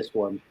ask this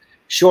one.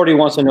 Shorty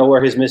wants to know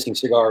where his missing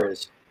cigar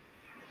is.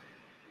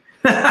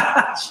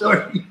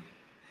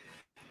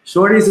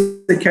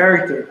 Shorty's the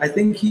character. I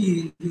think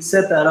he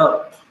set that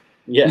up.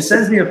 Yes. He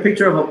sends me a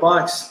picture of a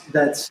box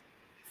that's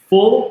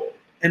full,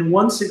 and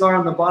one cigar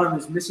on the bottom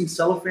is missing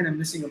cellophane and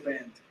missing a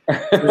band.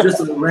 It's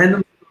just a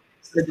random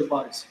inside the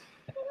box.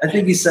 I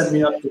think he set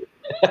me up to it.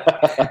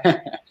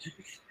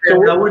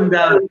 So I wouldn't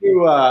doubt it.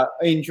 What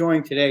are you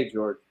enjoying today,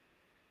 George?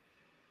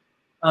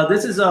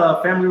 This is a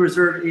Family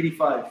Reserve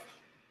 85,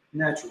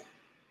 natural.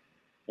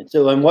 And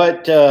so, and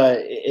what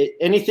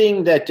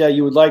anything that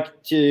you would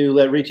like to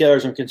let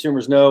retailers and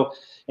consumers know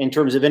in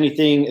terms of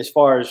anything as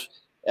far as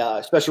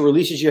special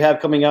releases you have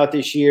coming out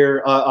this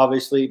year?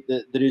 Obviously,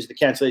 the news of the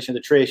cancellation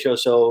of the trade show.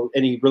 So,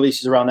 any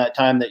releases around that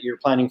time that you're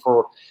planning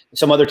for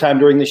some other time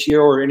during this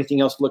year, or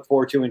anything else to look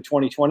forward to in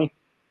 2020?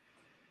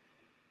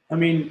 I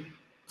mean,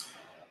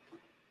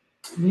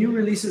 new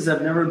releases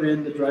have never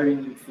been the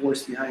driving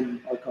force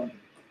behind our company.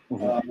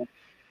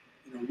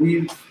 Mm-hmm.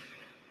 We've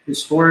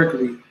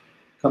historically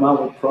come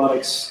out with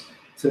products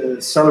to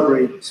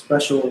celebrate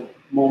special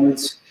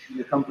moments in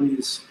the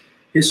company's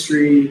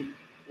history,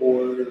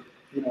 or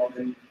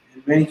in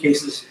many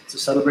cases to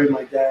celebrate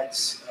my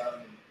dad's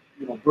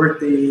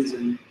birthdays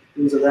and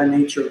things of that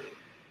nature.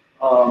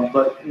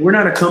 But we're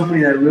not a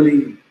company that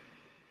really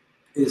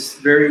is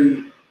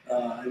very,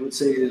 I would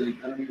say, I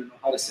don't even know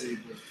how to say it,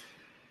 but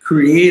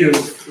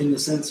creative in the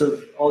sense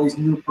of all these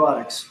new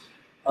products.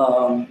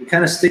 We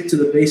kind of stick to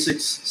the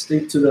basics,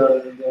 stick to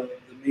the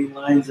main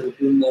lines that have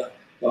been the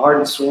heart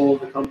and soul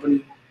of the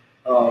company.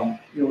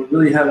 We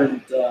really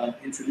haven't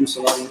introduced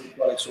a lot of new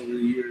products over the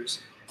years,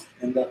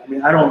 and I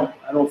mean, I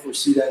don't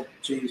foresee that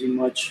changing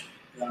much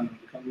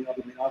coming up.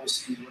 I mean,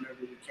 obviously,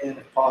 whenever we can,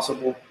 if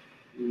possible,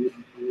 we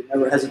would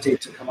never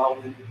hesitate to come out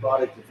with a new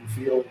product if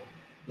we feel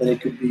that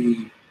it could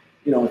be,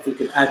 if it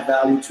could add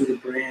value to the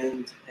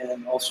brand,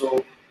 and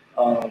also,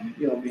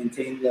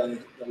 maintain the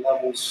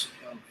levels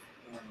of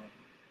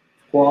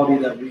quality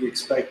that we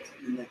expect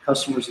and that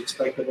customers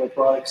expect of our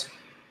products.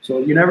 So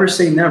you never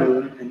say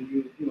never, and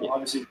you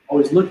obviously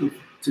always looking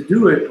to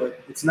do it, but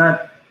that's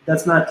not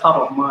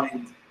top of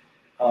mind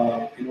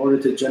in order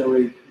to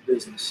generate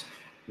business.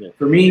 Yeah.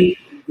 For me,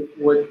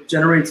 what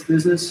generates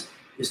business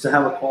is to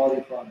have a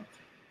quality product.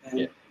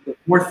 And the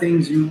more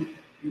things you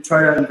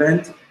try to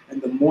invent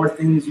and the more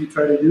things you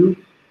try to do,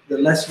 the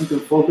less you can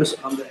focus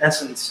on the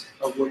essence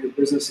of what your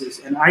business is.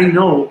 And I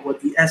know what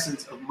the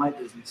essence of my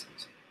business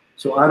is.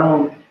 So I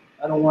don't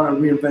want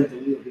to reinvent the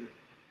wheel here.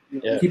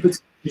 You know, keep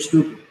it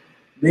stupid.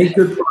 Make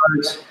good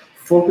products,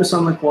 focus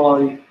on the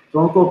quality,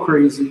 don't go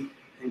crazy,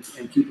 and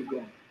keep it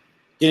going.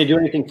 Did you do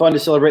anything fun to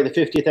celebrate the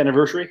 50th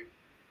anniversary?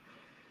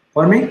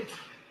 Pardon me?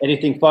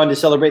 Anything fun to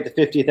celebrate the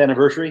 50th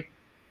anniversary?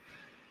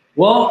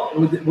 Well,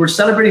 we're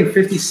celebrating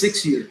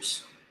 56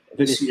 years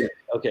this year.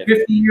 Okay.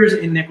 50 years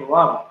in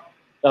Nicaragua.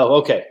 Oh,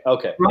 okay.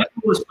 Okay.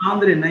 Nicaragua was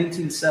founded in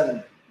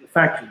 1970, the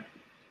factory,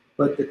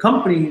 but the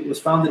company was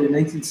founded in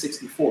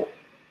 1964.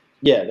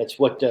 Yeah, that's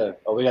what.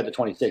 Oh, we got the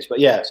 26, but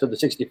yeah, so the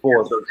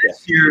 64. So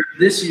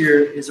this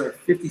year is our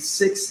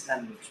 56th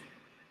anniversary.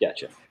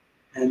 Gotcha.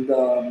 And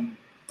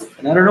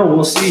I don't know.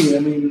 We'll see. I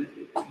mean,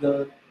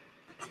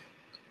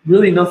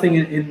 really nothing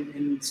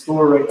in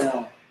store right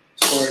now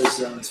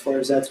as far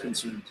as that's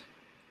concerned.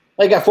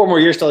 I got 4 more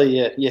years till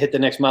you hit the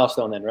next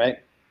milestone, then, right?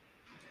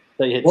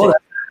 So you hit that'll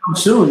come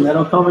soon.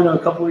 That'll come in a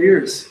couple of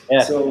years.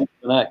 Yeah. So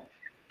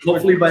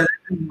hopefully by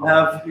then we'll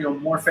have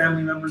more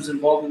family members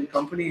involved in the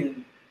company,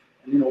 and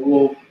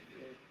it'll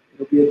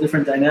be a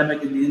different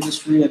dynamic in the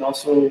industry, and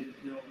also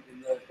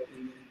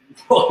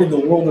in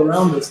the world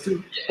around us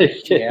too.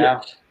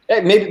 Yeah. Hey,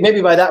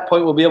 maybe by that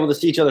point we'll be able to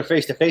see each other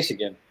face to face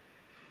again.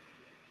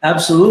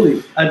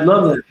 Absolutely, I'd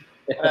love that.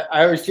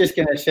 I was just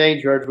going to say,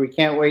 George, we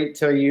can't wait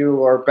until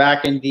you are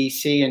back in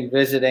D.C. and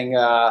visiting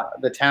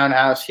the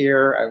townhouse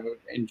here.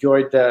 I've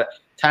enjoyed the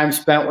time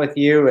spent with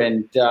you,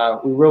 and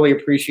we really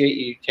appreciate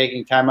you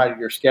taking time out of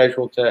your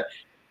schedule to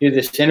do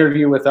this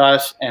interview with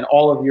us and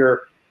all of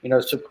your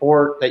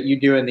support that you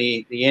do in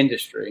the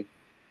industry.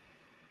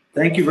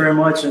 Thank you very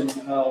much, and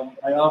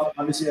I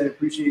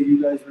appreciate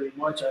you guys very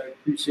much. I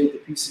appreciate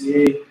the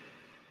PCA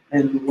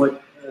and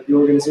what the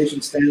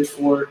organization stands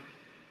for.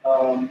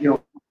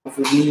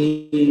 For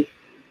me,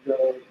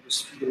 the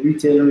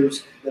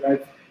retailers that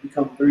I've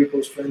become very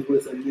close friends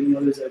with, and many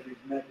others that we've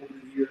met over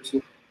the years,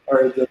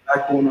 are the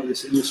backbone of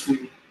this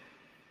industry,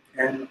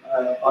 and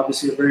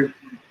obviously a very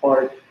important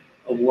part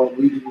of what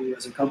we do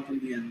as a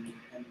company and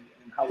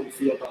how we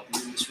feel about the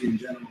industry in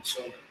general.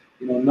 So,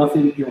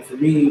 nothing, for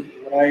me,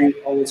 what I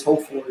always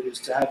hope for is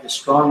to have the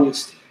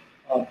strongest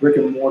brick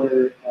and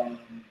mortar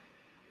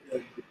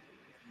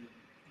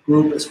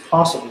group as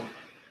possible.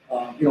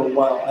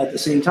 While at the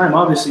same time,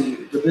 obviously,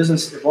 the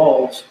business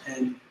evolves,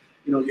 and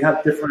you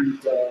have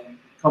different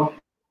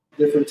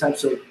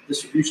types of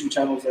distribution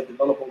channels that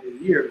develop over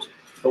the years.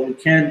 But we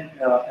can't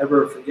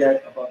ever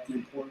forget about the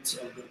importance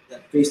of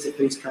that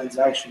face-to-face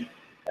transaction,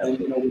 and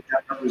what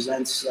that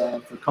represents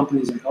for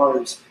companies like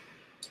ours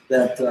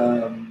that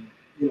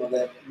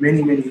that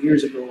many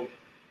years ago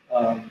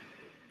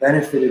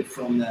benefited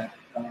from that,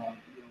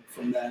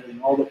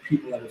 and all the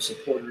people that have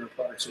supported our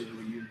products over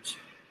the years.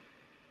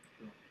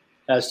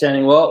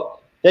 Outstanding.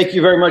 Well, thank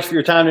you very much for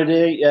your time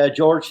today,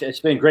 George.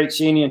 It's been great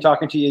seeing you and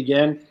talking to you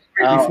again.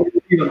 I'm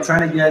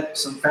trying to get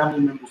some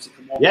family members to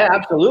come over. Yeah,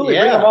 absolutely.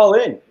 Yeah. Bring them all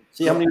in.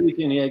 See how many we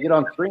can get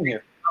on screen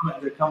here.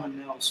 They're coming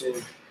now, so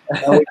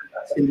that way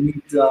I can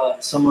meet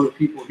some of the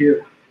people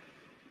here.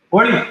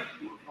 Morning.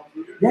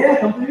 Yeah,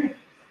 come here.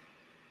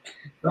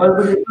 Quita la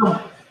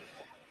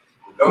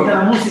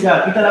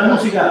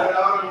música.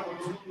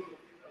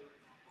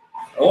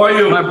 How are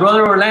you? My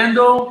brother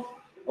Orlando.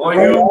 How are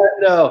you?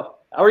 Orlando.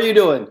 How are you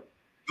doing?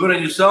 Good,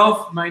 and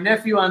yourself? My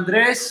nephew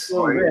Andres.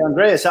 Oh, hey,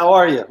 Andres, how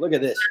are you? Look at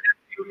this.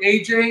 My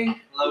nephew AJ.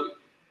 Hello.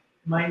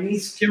 My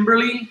niece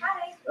Kimberly.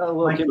 Hi. Oh,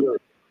 hello, Kimberly.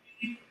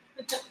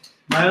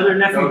 My other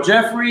nephew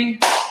Jeffrey.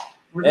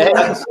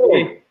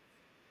 Hey,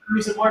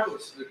 Luis and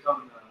Marcos. They're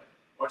coming.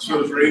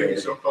 So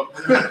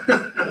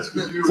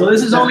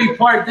this is only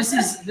part. This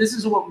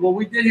is what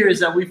we did here is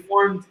that we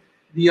formed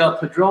the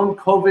Padrón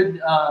COVID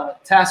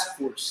task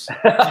force.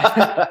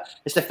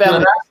 It's the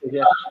family.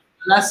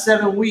 Last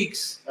 7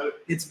 weeks,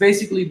 it's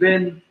basically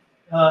been.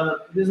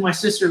 This is my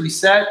sister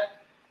Lisette.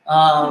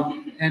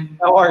 And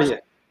how are you?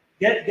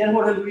 Get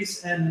Jorge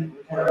Luis and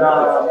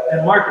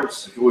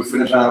Marcos. We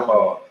finish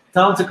up.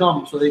 Tell them to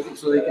come so they can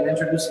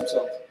introduce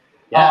themselves.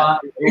 Yeah.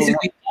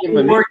 Basically, all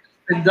the work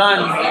that's been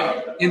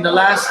done in the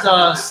last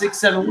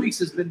 6-7 weeks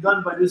has been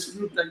done by this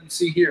group that you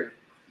see here.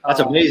 That's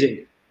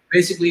amazing.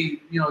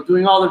 Basically,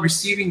 doing all the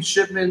receiving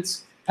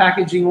shipments,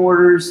 packaging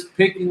orders,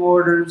 picking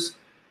orders,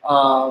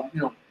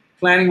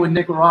 planning with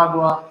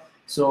Nicaragua.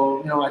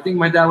 So, I think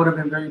my dad would have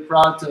been very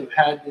proud to have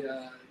had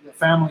the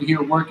family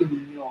here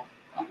working,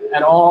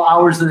 at all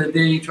hours of the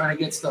day trying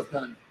to get stuff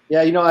done.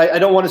 Yeah, I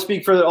don't want to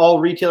speak for all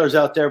retailers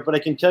out there, but I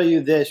can tell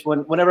you this: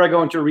 whenever I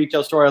go into a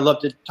retail store, I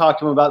love to talk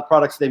to them about the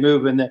products they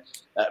move, and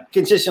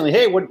consistently,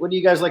 hey, what do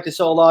you guys like to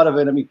sell a lot of?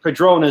 It. I mean,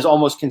 Padrón is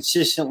almost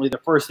consistently the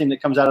first thing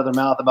that comes out of their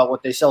mouth about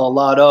what they sell a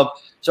lot of.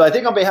 So I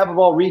think on behalf of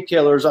all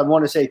retailers, I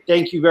want to say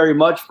thank you very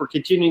much for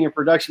continuing your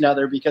production out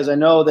there, because I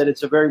know that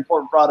it's a very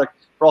important product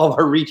for all of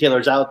our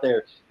retailers out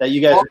there that you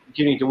guys are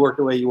continuing to work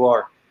the way you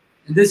are.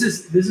 And this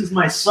is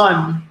my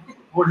son,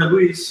 Jorge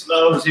Luis,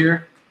 who's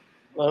here.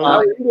 How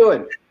are you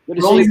doing? We're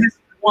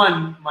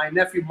one, my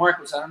nephew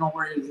Marcos, I don't know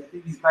where he is. I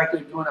think he's back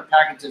there doing a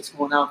package that's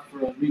going out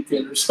for a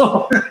retailer.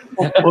 So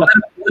we'll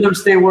let him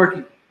stay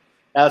working.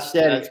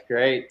 Outstanding. That's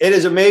great. It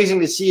is amazing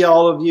to see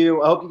all of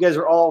you. I hope you guys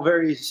are all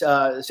very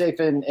safe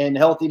and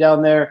healthy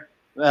down there.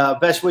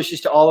 Best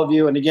wishes to all of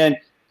you. And again,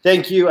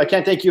 thank you. I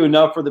can't thank you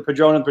enough for the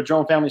Padrón and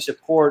Padrón family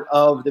support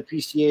of the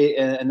PCA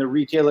and the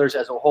retailers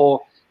as a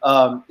whole.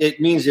 It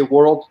means the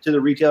world to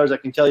the retailers, I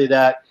can tell you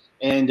that.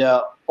 And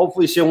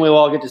hopefully soon we'll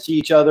all get to see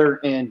each other.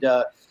 And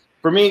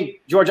for me,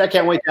 George, I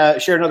can't wait to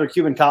share another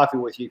Cuban coffee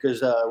with you,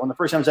 because one of the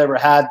first times I ever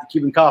had the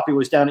Cuban coffee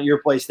was down at your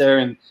place there,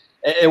 and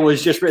it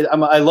was just really,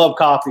 I love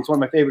coffee. It's one of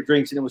my favorite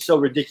drinks, and it was so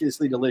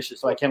ridiculously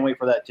delicious. So I can't wait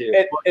for that too.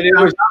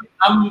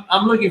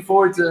 I'm looking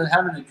forward to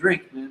having a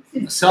drink, man.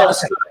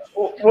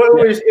 Well,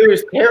 it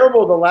was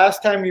terrible the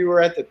last time you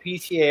were at the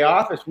PCA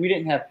office. We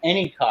didn't have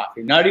any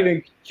coffee, not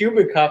even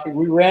Cuban coffee.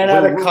 We ran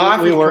out of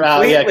coffee. We were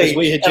out, yeah, because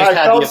we had just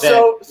had the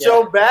event.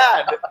 So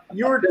bad.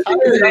 You were tired.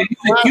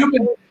 The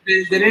Cuban,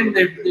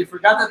 they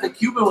forgot that the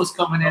Cuban was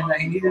coming in, that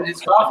he needed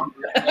his coffee.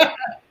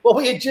 Well,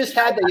 we had just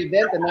had the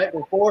event the night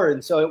before,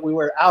 and so we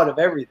were out of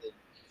everything.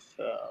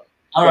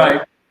 All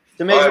right. It's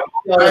amazing.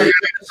 Guys.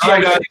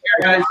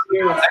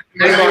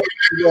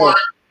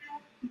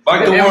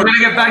 Back to We're work. going to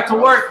get back to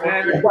work,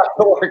 man. Back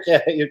to work.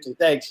 Yeah, you too.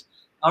 Thanks.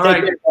 All Take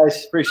right. care,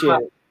 guys. Appreciate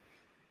it.